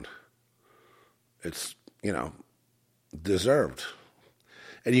round, it's, deserved.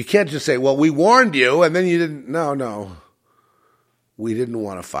 And you can't just say, well, we warned you, and then you didn't. No. We didn't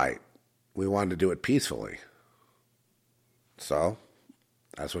want to fight. We wanted to do it peacefully. So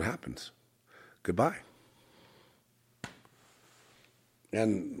that's what happens. Goodbye.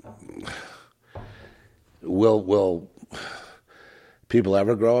 And will people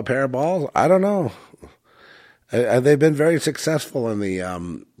ever grow a pair of balls? I don't know. They've been very successful in the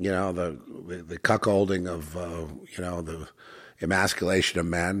cuckolding of the emasculation of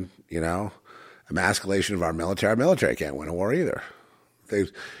men. Emasculation of our military. Our military can't win a war either.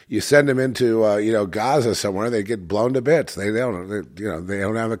 You send them into Gaza somewhere, they get blown to bits. They don't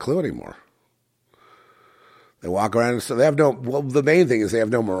have a clue anymore. They walk around and they have no. Well, the main thing is they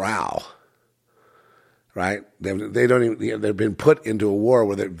have no morale, right? They don't even. They've been put into a war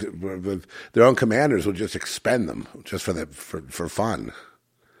where their own commanders will just expend them just for fun.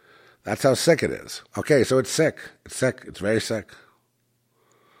 That's how sick it is. Okay, so it's sick. It's sick. It's very sick.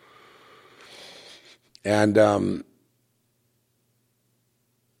 And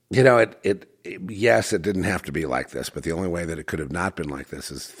yes, it didn't have to be like this, but the only way that it could have not been like this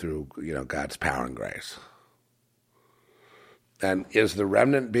is through God's power and grace. And is the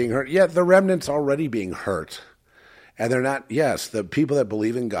remnant being hurt? Yeah, the remnant's already being hurt. And they're not, yes, the people that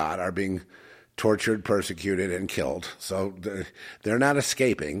believe in God are being tortured, persecuted, and killed. So they're not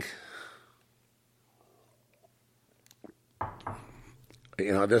escaping.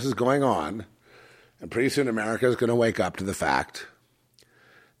 This is going on. And pretty soon America is going to wake up to the fact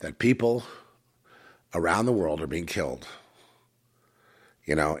that people around the world are being killed,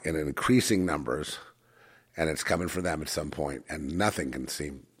 in increasing numbers. And it's coming for them at some point, and nothing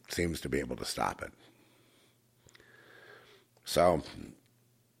seems to be able to stop it. So,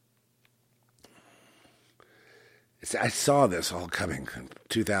 I saw this all coming in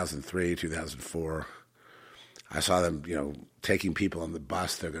 2003, 2004. I saw them, taking people on the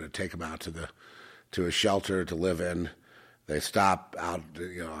bus. They're going to take them out to a shelter to live in. They stop out,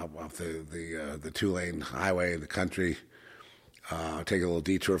 off the 2-lane highway in the country. Take a little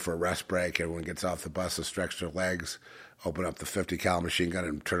detour for a rest break. Everyone gets off the bus and stretch their legs, open up the 50 cal machine gun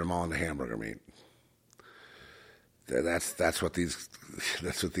and turn them all into hamburger meat. That's what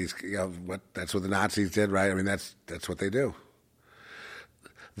that's what the Nazis did, right? I mean, that's what they do.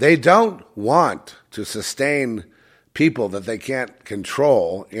 They don't want to sustain people that they can't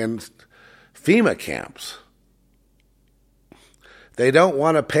control in FEMA camps. They don't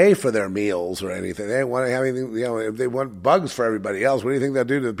want to pay for their meals or anything. They don't want to have anything, if they want bugs for everybody else, what do you think they'll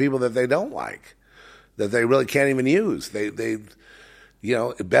do to the people that they don't like, that they really can't even use? They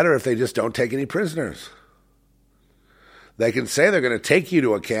better if they just don't take any prisoners. They can say they're going to take you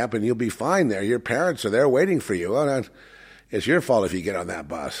to a camp and you'll be fine there. Your parents are there waiting for you. Oh, no, it's your fault if you get on that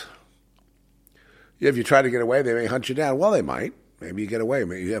bus. If you try to get away, they may hunt you down. Well, they might. Maybe you get away.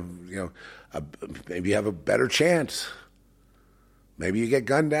 Maybe you have, maybe you have a better chance. Maybe you get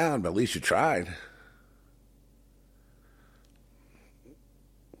gunned down, but at least you tried.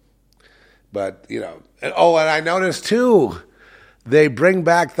 But, and I noticed too, they bring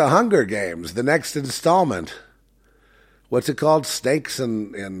back the Hunger Games, the next installment. What's it called? Snakes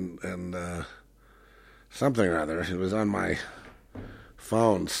and something or other. It was on my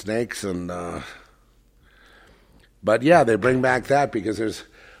phone. Snakes and... But yeah, they bring back that because there's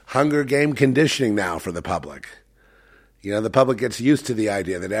Hunger Game conditioning now for the public. The public gets used to the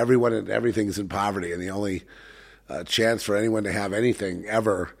idea that everyone and everything's in poverty, and the only chance for anyone to have anything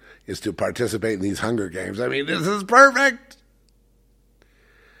ever is to participate in these Hunger Games. I mean, this is perfect.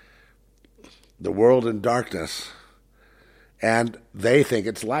 The world in darkness. And they think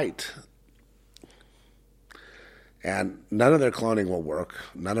it's light. And none of their cloning will work.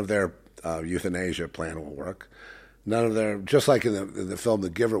 None of their euthanasia plan will work. None of their, just like in the film The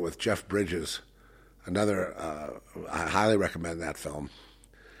Giver with Jeff Bridges, another, I highly recommend that film.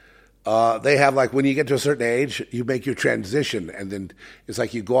 They have, like, when you get to a certain age, you make your transition, and then it's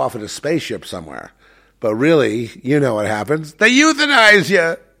like you go off in a spaceship somewhere. But really, you know what happens. They euthanize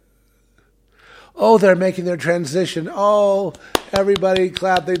you. Oh, they're making their transition. Oh, everybody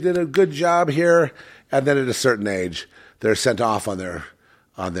clap. They did a good job here. And then at a certain age, they're sent off on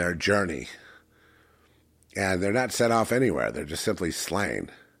their journey. And they're not sent off anywhere. They're just simply slain,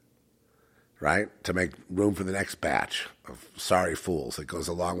 right? To make room for the next batch of sorry fools that goes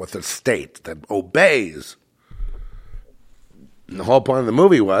along with the state that obeys. And the whole point of the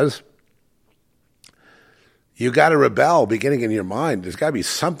movie was you got to rebel beginning in your mind. There's got to be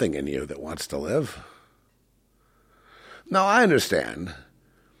something in you that wants to live. No, I understand.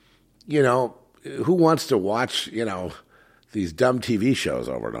 Who wants to watch, these dumb TV shows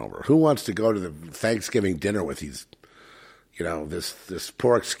over and over? Who wants to go to the Thanksgiving dinner with these, this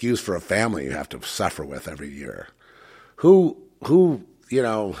poor excuse for a family you have to suffer with every year? Who,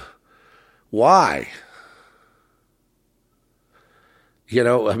 why?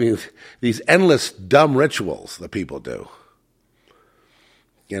 These endless dumb rituals that people do.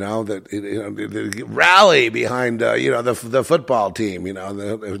 That rally behind, the football team. I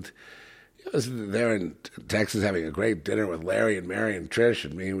was there in Texas having a great dinner with Larry and Mary and Trish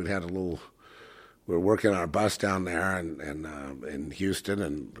and me. We were working our bus down there in Houston,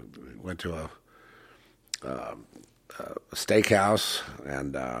 and went to a steakhouse,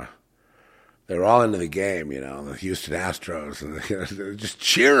 and they were all into the game, the Houston Astros, and they were just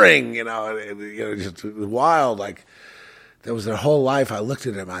cheering, just wild, like that was their whole life. I looked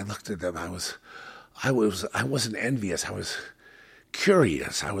at them. I wasn't envious. I was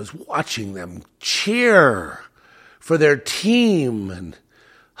curious. I was watching them cheer for their team and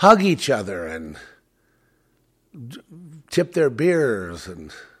hug each other and tip their beers,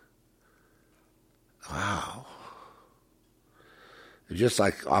 and wow. Just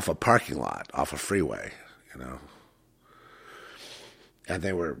like off a parking lot, off a freeway, And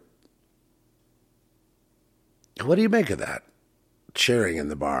they were, what do you make of that? Cheering in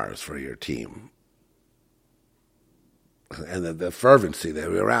the bars for your team. And the fervency that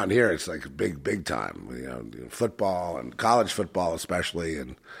around here, it's like big time. Football and college football especially,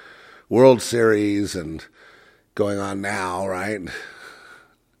 and World Series and going on now, right?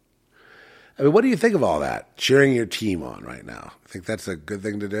 I mean, what do you think of all that? Cheering your team on right now. Think that's a good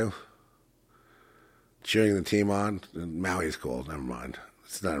thing to do? Cheering the team on? Maui's cool, never mind.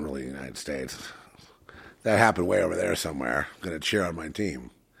 It's not really the United States. That happened way over there somewhere. I'm going to cheer on my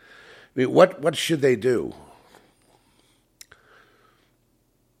team. I mean, what should they do?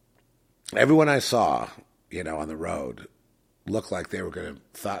 Everyone I saw, on the road looked like they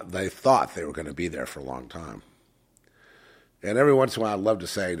thought they were going to be there for a long time. And every once in a while, I'd love to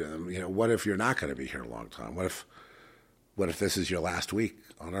say to them, what if you're not going to be here a long time? What if this is your last week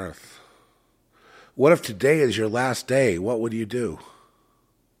on Earth? What if today is your last day? What would you do?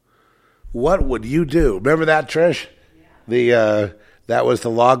 What would you do? Remember that, Trish? Yeah. That was the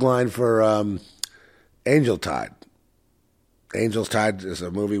log line for Angel Tide. Angel's Tide is a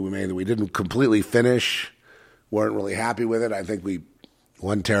movie we made that we didn't completely finish. Weren't really happy with it. I think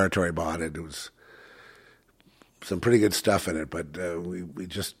one territory bought it. It was some pretty good stuff in it, but we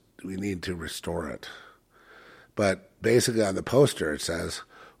need to restore it. But basically on the poster it says,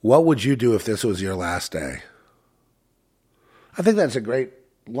 "What would you do if this was your last day?" I think that's a great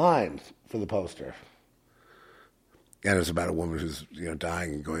line for the poster. And it's about a woman who's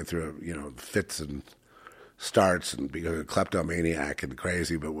dying and going through fits and starts and being a kleptomaniac and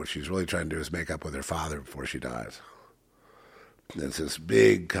crazy, but what she's really trying to do is make up with her father before she dies. And it's this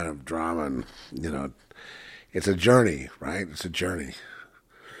big kind of drama, and it's a journey, right? It's a journey.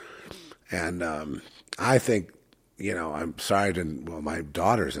 And I think, I'm sorry my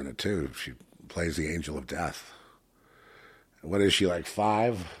daughter's in it too. She plays the angel of death. What is she, like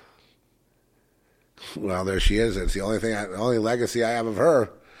 5? Well, there she is. It's the only legacy I have of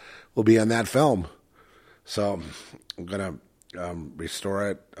her will be on that film. So I'm going to restore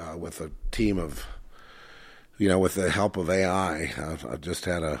it with a team of, with the help of AI. I've just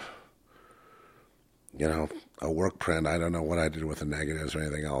had a work print. I don't know what I did with the negatives or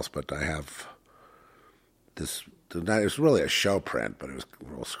anything else, but I have this. It's really a show print, but it was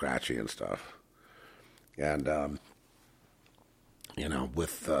real scratchy and stuff. And,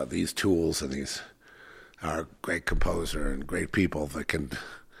 with these tools and these our great composer and great people that can,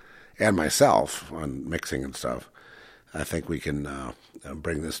 and myself on mixing and stuff, I think we can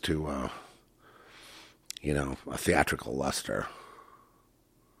bring this to, a theatrical luster.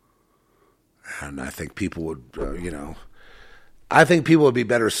 And I think people would, I think people would be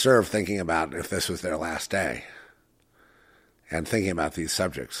better served thinking about if this was their last day and thinking about these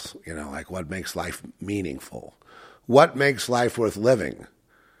subjects, like what makes life meaningful, what makes life worth living.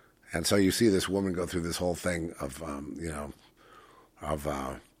 And so you see this woman go through this whole thing of,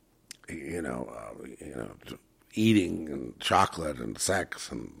 eating and chocolate and sex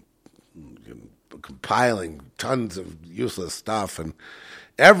and compiling tons of useless stuff and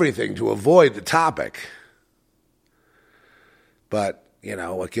everything to avoid the topic. But,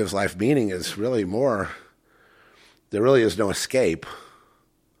 what gives life meaning is really more, there really is no escape.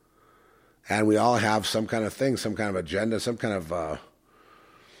 And we all have some kind of thing, some kind of agenda, some kind of,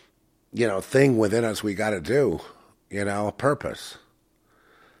 thing within us we got to do, a purpose.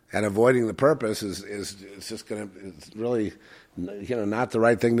 And avoiding the purpose is just it's really, not the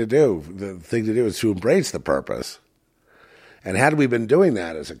right thing to do. The thing to do is to embrace the purpose. And had we been doing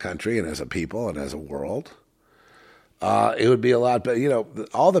that as a country and as a people and as a world, it would be a lot better.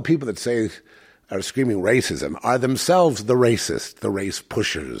 All the people that are screaming racism are themselves the racist, the race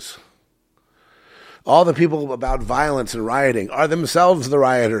pushers. All the people about violence and rioting are themselves the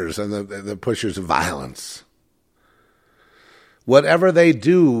rioters and the pushers of violence. Whatever they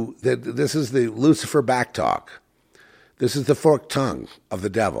do, this is the Lucifer backtalk. This is the forked tongue of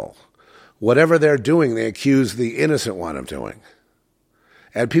the devil. Whatever they're doing, they accuse the innocent one of doing.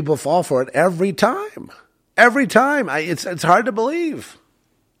 And people fall for it every time. Every time. It's hard to believe.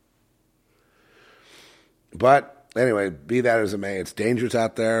 But anyway, be that as it may, it's dangerous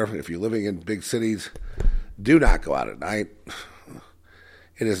out there. If you're living in big cities, do not go out at night.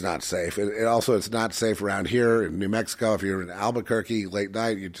 It is not safe. It's not safe around here in New Mexico. If you're in Albuquerque late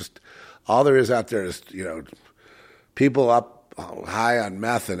night, all there is out there is, people up high on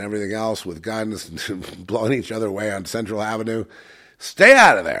meth and everything else with guns and blowing each other away on Central Avenue. Stay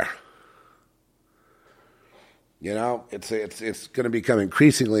out of there. It's going to become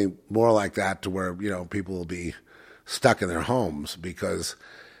increasingly more like that to where, people will be stuck in their homes because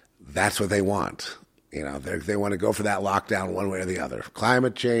that's what they want. They want to go for that lockdown one way or the other.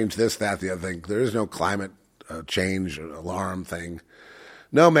 Climate change, this, that, the other thing. There is no climate change alarm thing.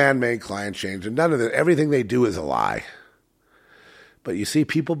 No man-made climate change. And none of that. Everything they do is a lie. But you see,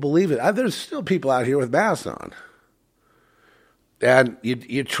 people believe it. There's still people out here with masks on. And it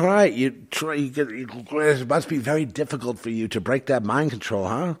must be very difficult for you to break that mind control,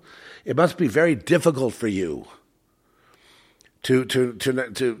 huh? It must be very difficult for you to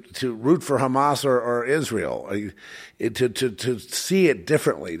root for Hamas or Israel, to see it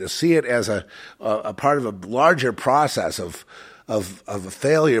differently, to see it as a part of a larger process of a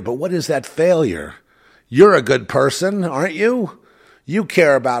failure. But what is that failure? You're a good person, aren't you? You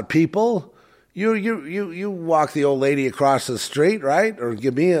care about people. You walk the old lady across the street, right? Or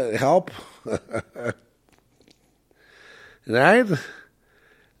give me a help, right?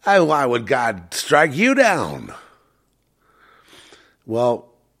 Why would God strike you down? Well,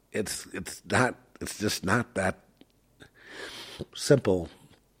 it's just not that simple.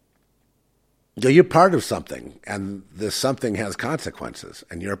 You're part of something, and this something has consequences,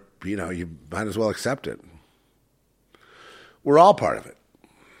 and you might as well accept it. We're all part of it,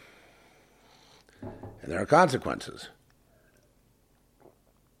 and there are consequences.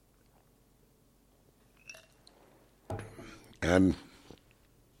 And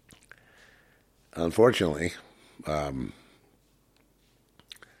unfortunately,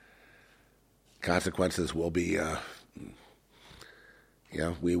 Consequences will be,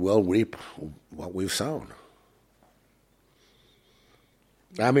 we will reap what we've sown.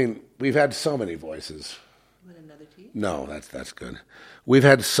 I mean, we've had so many voices. Want another tea? No, that's good. We've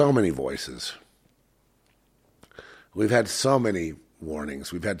had so many voices. We've had so many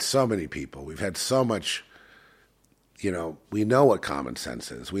warnings. We've had so many people. We've had so much, we know what common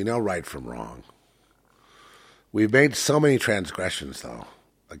sense is. We know right from wrong. We've made so many transgressions, though,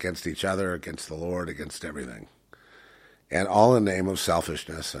 against each other, against the Lord, against everything. And all in the name of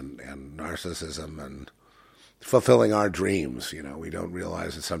selfishness and narcissism and fulfilling our dreams. We don't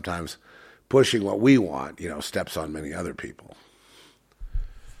realize that sometimes pushing what we want, steps on many other people.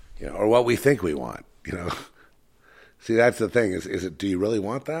 Or what we think we want, See, that's the thing. Is it? Do you really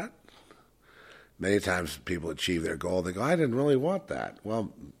want that? Many times people achieve their goal. They go, I didn't really want that.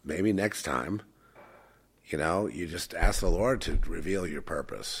 Well, maybe next time, you just ask the Lord to reveal your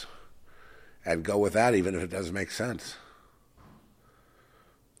purpose and go with that, even if it doesn't make sense.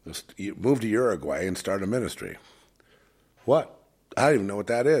 Just move to Uruguay and start a ministry. What? I don't even know what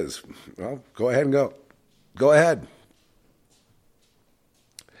that is. Well, go ahead and go. Go ahead.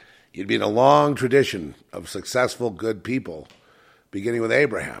 You'd be in a long tradition of successful, good people, beginning with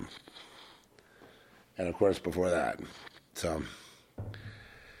Abraham. And, of course, before that. So,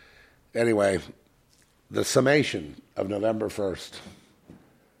 anyway, the summation of November 1st.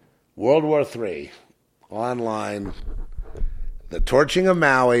 World War III, online. The torching of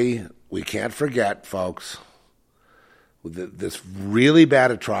Maui, we can't forget, folks. This really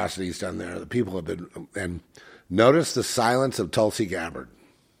bad atrocities done there. The people have been... And notice the silence of Tulsi Gabbard.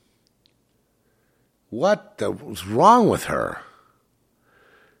 What was wrong with her?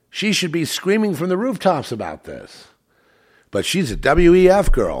 She should be screaming from the rooftops about this. But she's a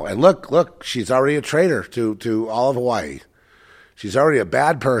WEF girl. And look, she's already a traitor to all of Hawaii. She's already a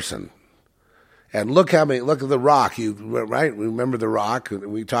bad person. And look at The Rock. Right? Remember The Rock?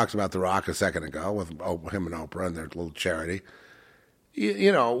 We talked about The Rock a second ago with him and Oprah and their little charity.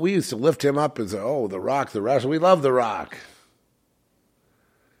 We used to lift him up and say, oh, The Rock, the rest. We love The Rock.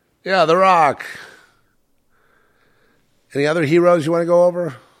 Yeah, The Rock. Any other heroes you want to go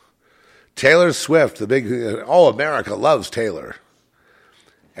over? Taylor Swift, the big, America loves Taylor.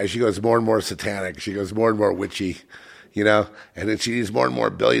 As she goes more and more satanic, she goes more and more witchy, and then she needs more and more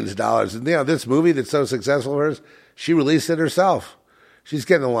billions of dollars. And, this movie that's so successful for her, she released it herself. She's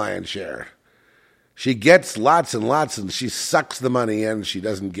getting the lion's share. She gets lots and lots, and she sucks the money in. She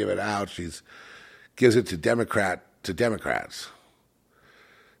doesn't give it out. She gives it to Democrats.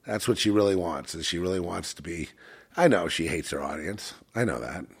 That's what she really wants, is she really wants to be... I know she hates her audience. I know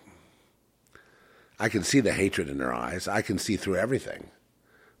that. I can see the hatred in her eyes. I can see through everything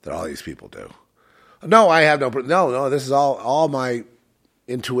that all these people do. No, I have no, this is all my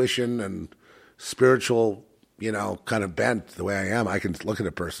intuition and spiritual, kind of bent the way I am. I can look at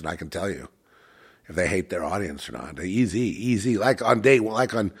a person, I can tell you if they hate their audience or not. Easy. Like on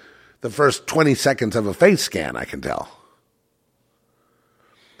the first 20 seconds of a face scan, I can tell.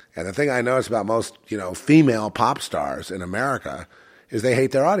 And the thing I notice about most, female pop stars in America is they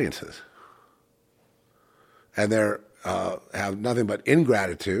hate their audiences. And they're have nothing but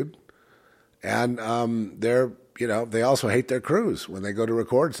ingratitude. And they also hate their crews when they go to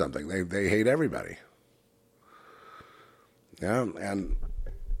record something. They hate everybody. Yeah, and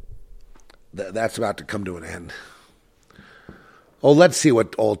that's about to come to an end. Oh, let's see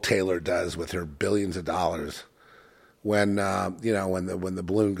what old Taylor does with her billions of dollars. When when the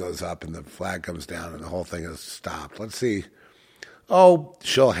balloon goes up and the flag comes down and the whole thing is stopped. Let's see. Oh,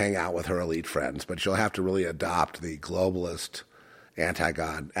 she'll hang out with her elite friends, but she'll have to really adopt the globalist,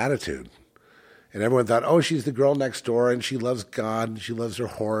 anti-God attitude. And everyone thought, oh, she's the girl next door and she loves God and she loves her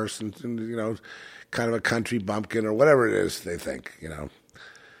horse and kind of a country bumpkin or whatever it is they think,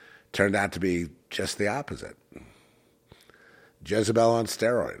 Turned out to be just the opposite. Jezebel on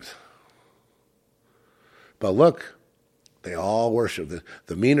steroids. But look, they all worship.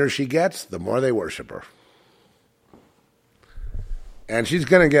 The meaner she gets, the more they worship her. And she's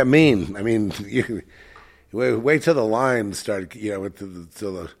going to get mean. I mean, wait till the lines start,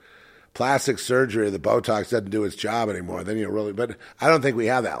 till the plastic surgery, the Botox doesn't do its job anymore. Then but I don't think we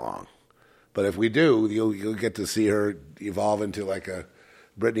have that long. But if we do, you'll get to see her evolve into like a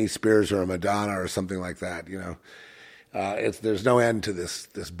Britney Spears or a Madonna or something like that, there's no end to this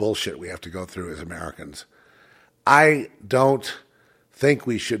bullshit we have to go through as Americans. I don't think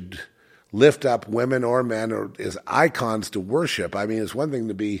we should lift up women or men or as icons to worship. I mean, it's one thing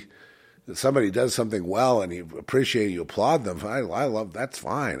to be somebody does something well and you appreciate it, you applaud them. I love that's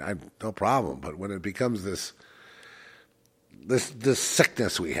fine. No problem. But when it becomes this this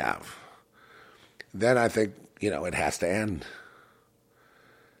sickness we have, then I think, it has to end.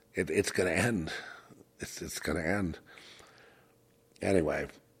 It's going to end. It's going to end. Anyway,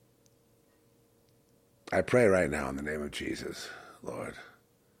 I pray right now in the name of Jesus, Lord,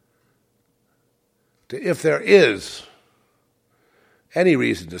 if there is any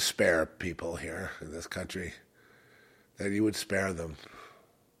reason to spare people here in this country, that you would spare them.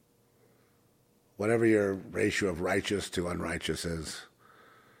 Whatever your ratio of righteous to unrighteous is,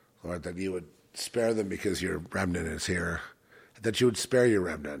 Lord, that you would spare them because your remnant is here, that you would spare your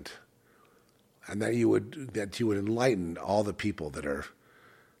remnant, and that you would enlighten all the people that are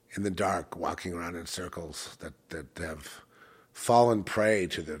in the dark, walking around in circles, that have fallen prey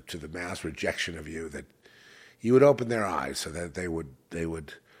to the mass rejection of you, that you would open their eyes so that they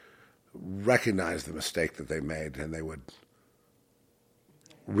would recognize the mistake that they made, and they would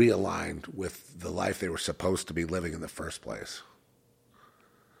realign with the life they were supposed to be living in the first place,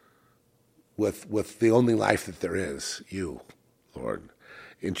 with the only life that there is, you, Lord,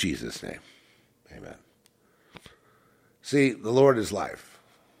 in Jesus' name. Amen. See, the Lord is life.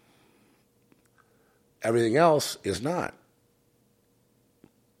 Everything else is not.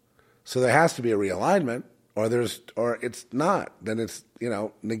 So there has to be a realignment, or it's not. Then it's,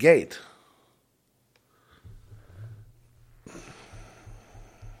 negate.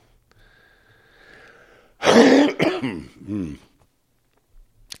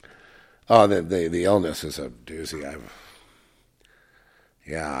 Oh, the illness is a doozy.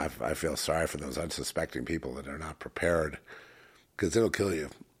 I feel sorry for those unsuspecting people that are not prepared, because it'll kill you.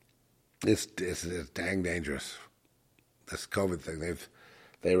 It's dang dangerous. This COVID thing,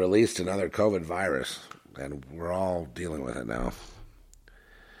 they released another COVID virus, and we're all dealing with it now.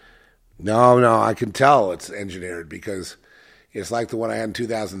 No, I can tell it's engineered, because it's like the one I had in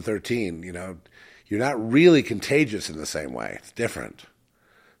 2013. You're not really contagious in the same way. It's different.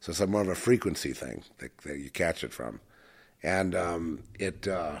 So it's more of a frequency thing that you catch it from. And it's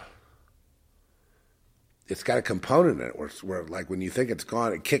got a component in it where like when you think it's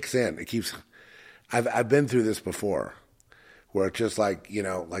gone, it kicks in. It keeps. I've been through this before, where it's just like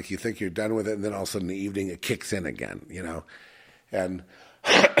like you think you're done with it, and then all of a sudden in the evening it kicks in again, and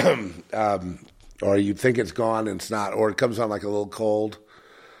or you think it's gone and it's not, or it comes on like a little cold,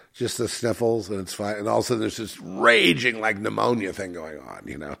 just the sniffles and it's fine, and all of a sudden there's this raging like pneumonia thing going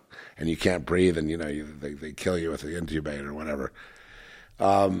on, and you can't breathe, and they kill you with the intubator or whatever.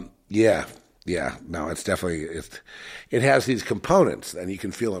 No, it's definitely it has these components, and you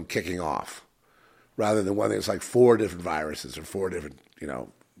can feel them kicking off, rather than one that's like 4 different viruses or 4 different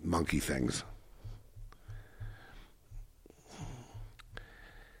monkey things.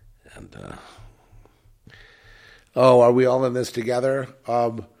 And are we all in this together?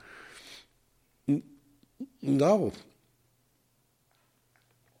 No.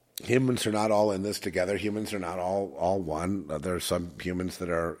 Humans are not all in this together. Humans are not all one. There are some humans that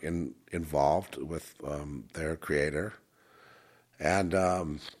are involved with their creator. And are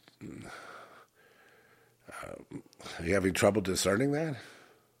you having trouble discerning that?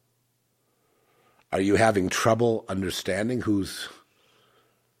 Are you having trouble understanding who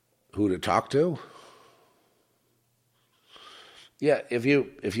to talk to? Yeah, if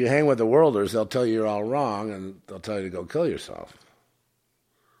you hang with the worlders, they'll tell you you're all wrong, and they'll tell you to go kill yourself.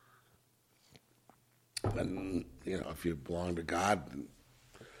 And, if you belong to God,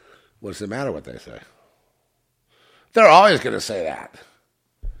 what's the matter what they say? They're always going to say that.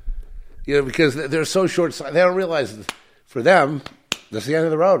 Because they're so short-sighted. They don't realize that for them, that's the end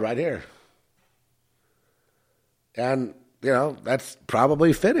of the road right here. And, that's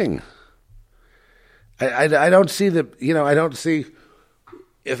probably fitting. I don't see I don't see,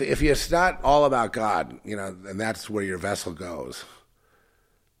 if it's not all about God, and that's where your vessel goes.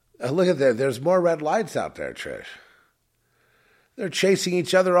 Look at that. There's more red lights out there, Trish. They're chasing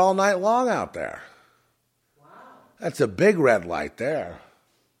each other all night long out there. Wow. That's a big red light there.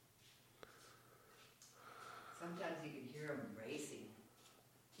 Sometimes you can hear them racing.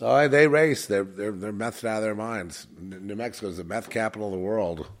 Oh, they race. They're methed out of their minds. New Mexico is the meth capital of the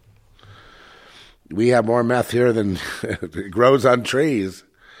world. We have more meth here than it grows on trees.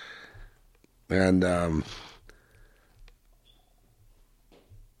 And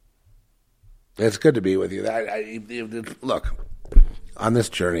it's good to be with you. Look, on this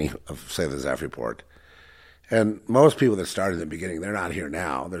journey of Say the Zeph Report, and most people that started in the beginning, they're not here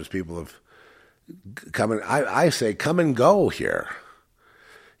now. There's people who've come and I say come and go here.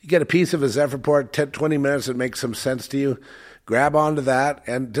 You get a piece of a Zeph Report, 20 minutes that makes some sense to you, grab onto that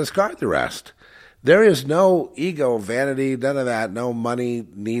and discard the rest. There is no ego, vanity, none of that, no money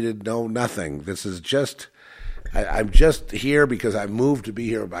needed, no nothing. This is just I'm just here because I'm moved to be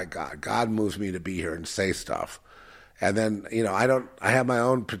here by God. God moves me to be here and say stuff. And then, I have my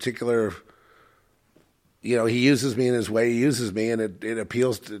own particular, he uses me in his way, he uses me, and it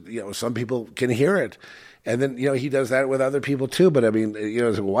appeals to, some people can hear it. And then, he does that with other people too. But I mean,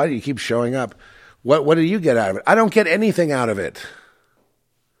 so why do you keep showing up? What do you get out of it? I don't get anything out of it.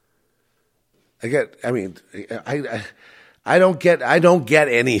 I don't get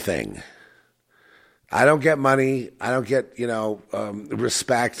anything. I don't get money. I don't get,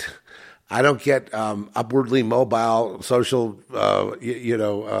 respect. I don't get upwardly mobile social,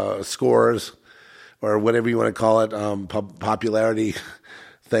 scores or whatever you want to call it, popularity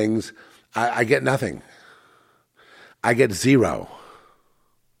things. I get nothing. I get zero.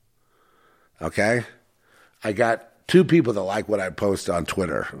 Okay? I got 2 people that like what I post on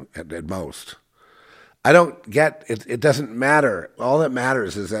Twitter at most. I don't get it. It doesn't matter. All that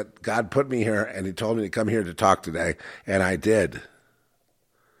matters is that God put me here and he told me to come here to talk today, and I did.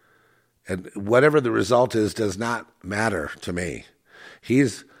 And whatever the result is does not matter to me.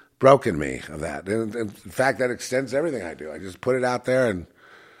 He's broken me of that. And in fact, that extends everything I do. I just put it out there, and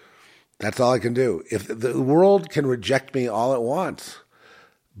that's all I can do. If the world can reject me all it wants,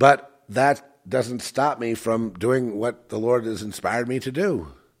 but that doesn't stop me from doing what the Lord has inspired me to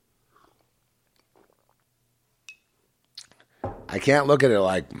do. I can't look at it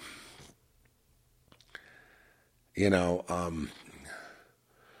like, in a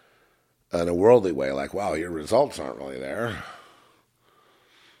worldly way, like, wow, your results aren't really there.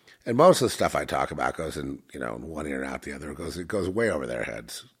 And most of the stuff I talk about goes in, one ear and out the other. It goes way over their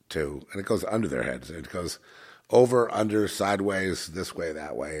heads, too. And it goes under their heads. It goes over, under, sideways, this way,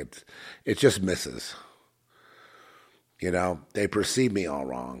 that way. It just misses. They perceive me all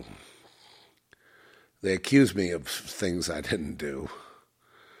wrong. They accuse me of things I didn't do.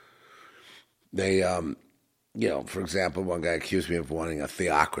 They, for example, one guy accused me of wanting a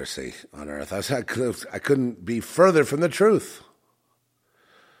theocracy on earth. I said I couldn't be further from the truth.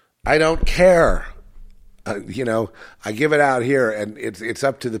 I don't care. I give it out here, and it's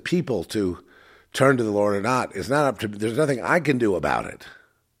up to the people to turn to the Lord or not. It's not up to. There's nothing I can do about it.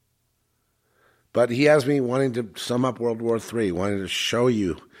 But he has me wanting to sum up World War III, wanting to show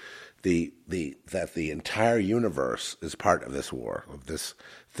you that the entire universe is part of this war, of this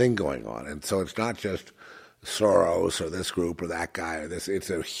thing going on. And so it's not just Soros or this group or that guy or this. It's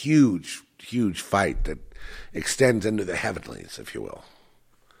a huge, huge fight that extends into the heavenlies, if you will.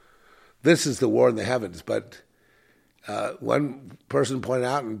 This is the war in the heavens. But one person pointed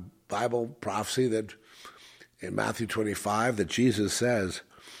out in Bible prophecy that in Matthew 25 that Jesus says,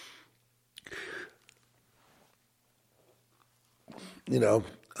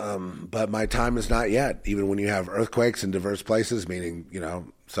 but my time is not yet. Even when you have earthquakes in diverse places, meaning,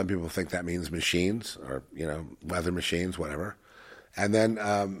 some people think that means machines or, weather machines, whatever. And then,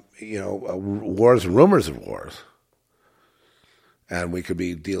 wars and rumors of wars. And we could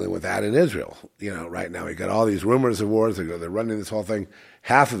be dealing with that in Israel. Right now we got all these rumors of wars. They're running this whole thing.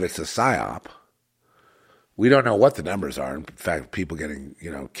 Half of it's a psyop. We don't know what the numbers are. In fact, people getting,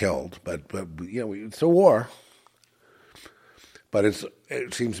 killed. But it's a war. But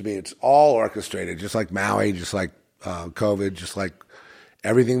it seems to me it's all orchestrated, just like Maui, just like COVID, just like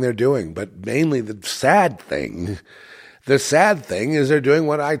everything they're doing. But mainly the sad thing is they're doing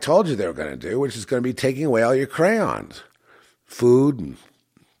what I told you they were going to do, which is going to be taking away all your crayons, food and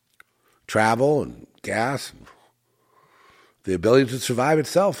travel and gas. And the ability to survive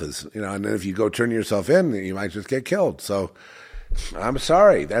itself is, and then if you go turn yourself in, you might just get killed. So I'm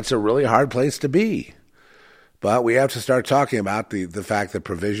sorry. That's a really hard place to be. But we have to start talking about the fact that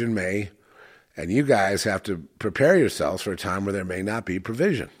provision may, and you guys have to prepare yourselves for a time where there may not be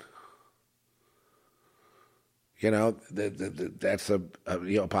provision. That's a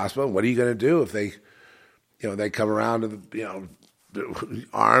possible. What are you going to do if they come around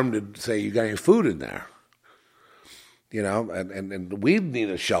armed and say you got any food in there? And we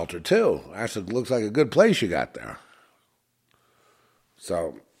need a shelter too. Actually, it looks like a good place you got there.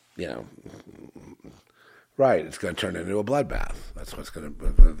 So, right, it's going to turn into a bloodbath. That's what's going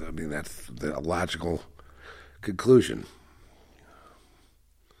to. That's the logical conclusion.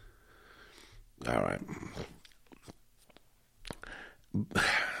 All right.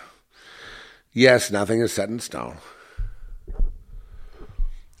 Yes, nothing is set in stone.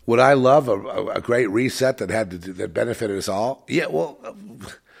 Would I love a great reset that benefited us all? Yeah, well,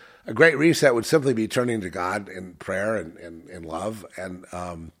 a great reset would simply be turning to God in prayer and love and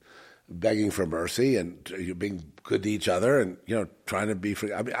begging for mercy and being good to each other and trying to be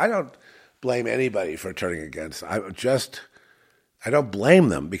free. I mean, I don't blame anybody for turning against. I don't blame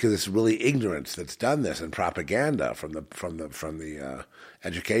them because it's really ignorance that's done this, and propaganda from the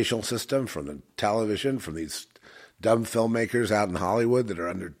educational system, from the television, from these dumb filmmakers out in Hollywood that are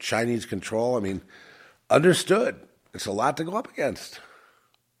under Chinese control. I mean, understood. It's a lot to go up against.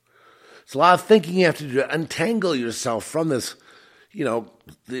 It's a lot of thinking you have to do to untangle yourself from this,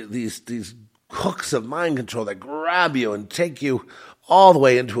 these hooks of mind control that grab you and take you all the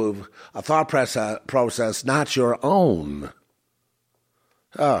way into a thought process not your own.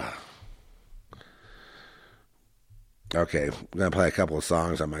 Okay, I'm going to play a couple of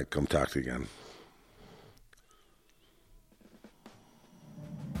songs. I might come talk to you again.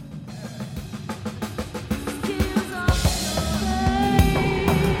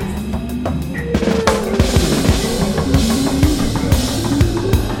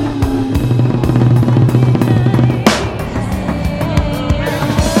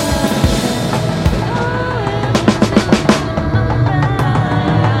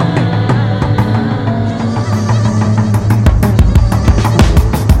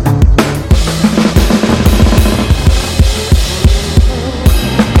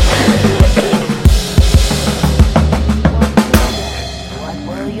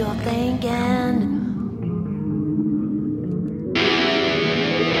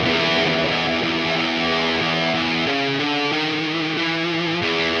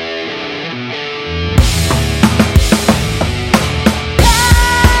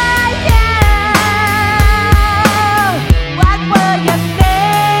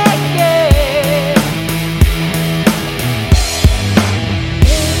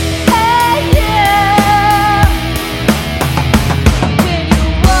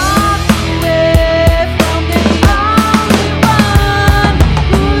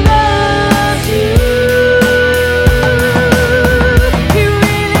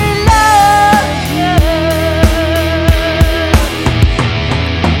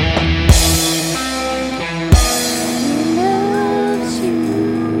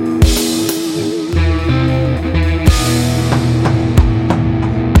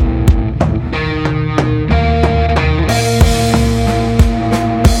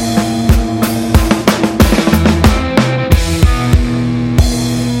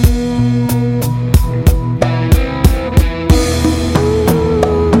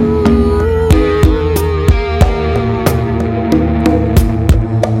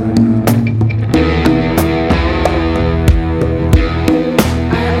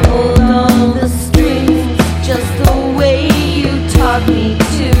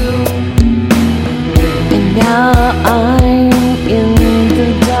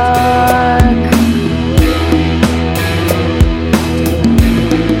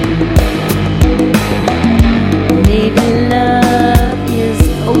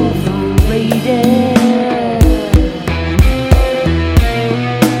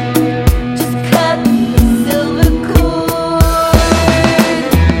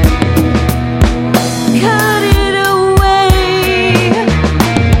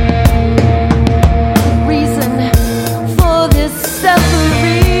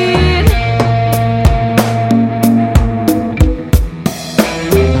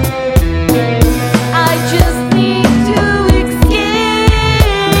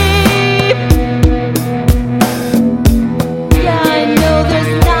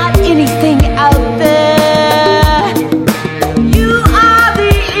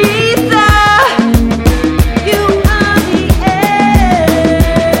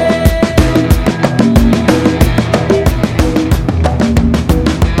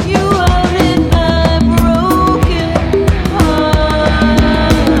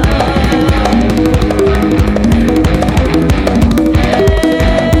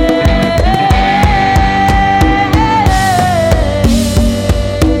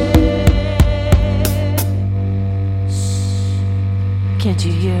 Can't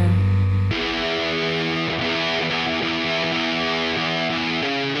you hear?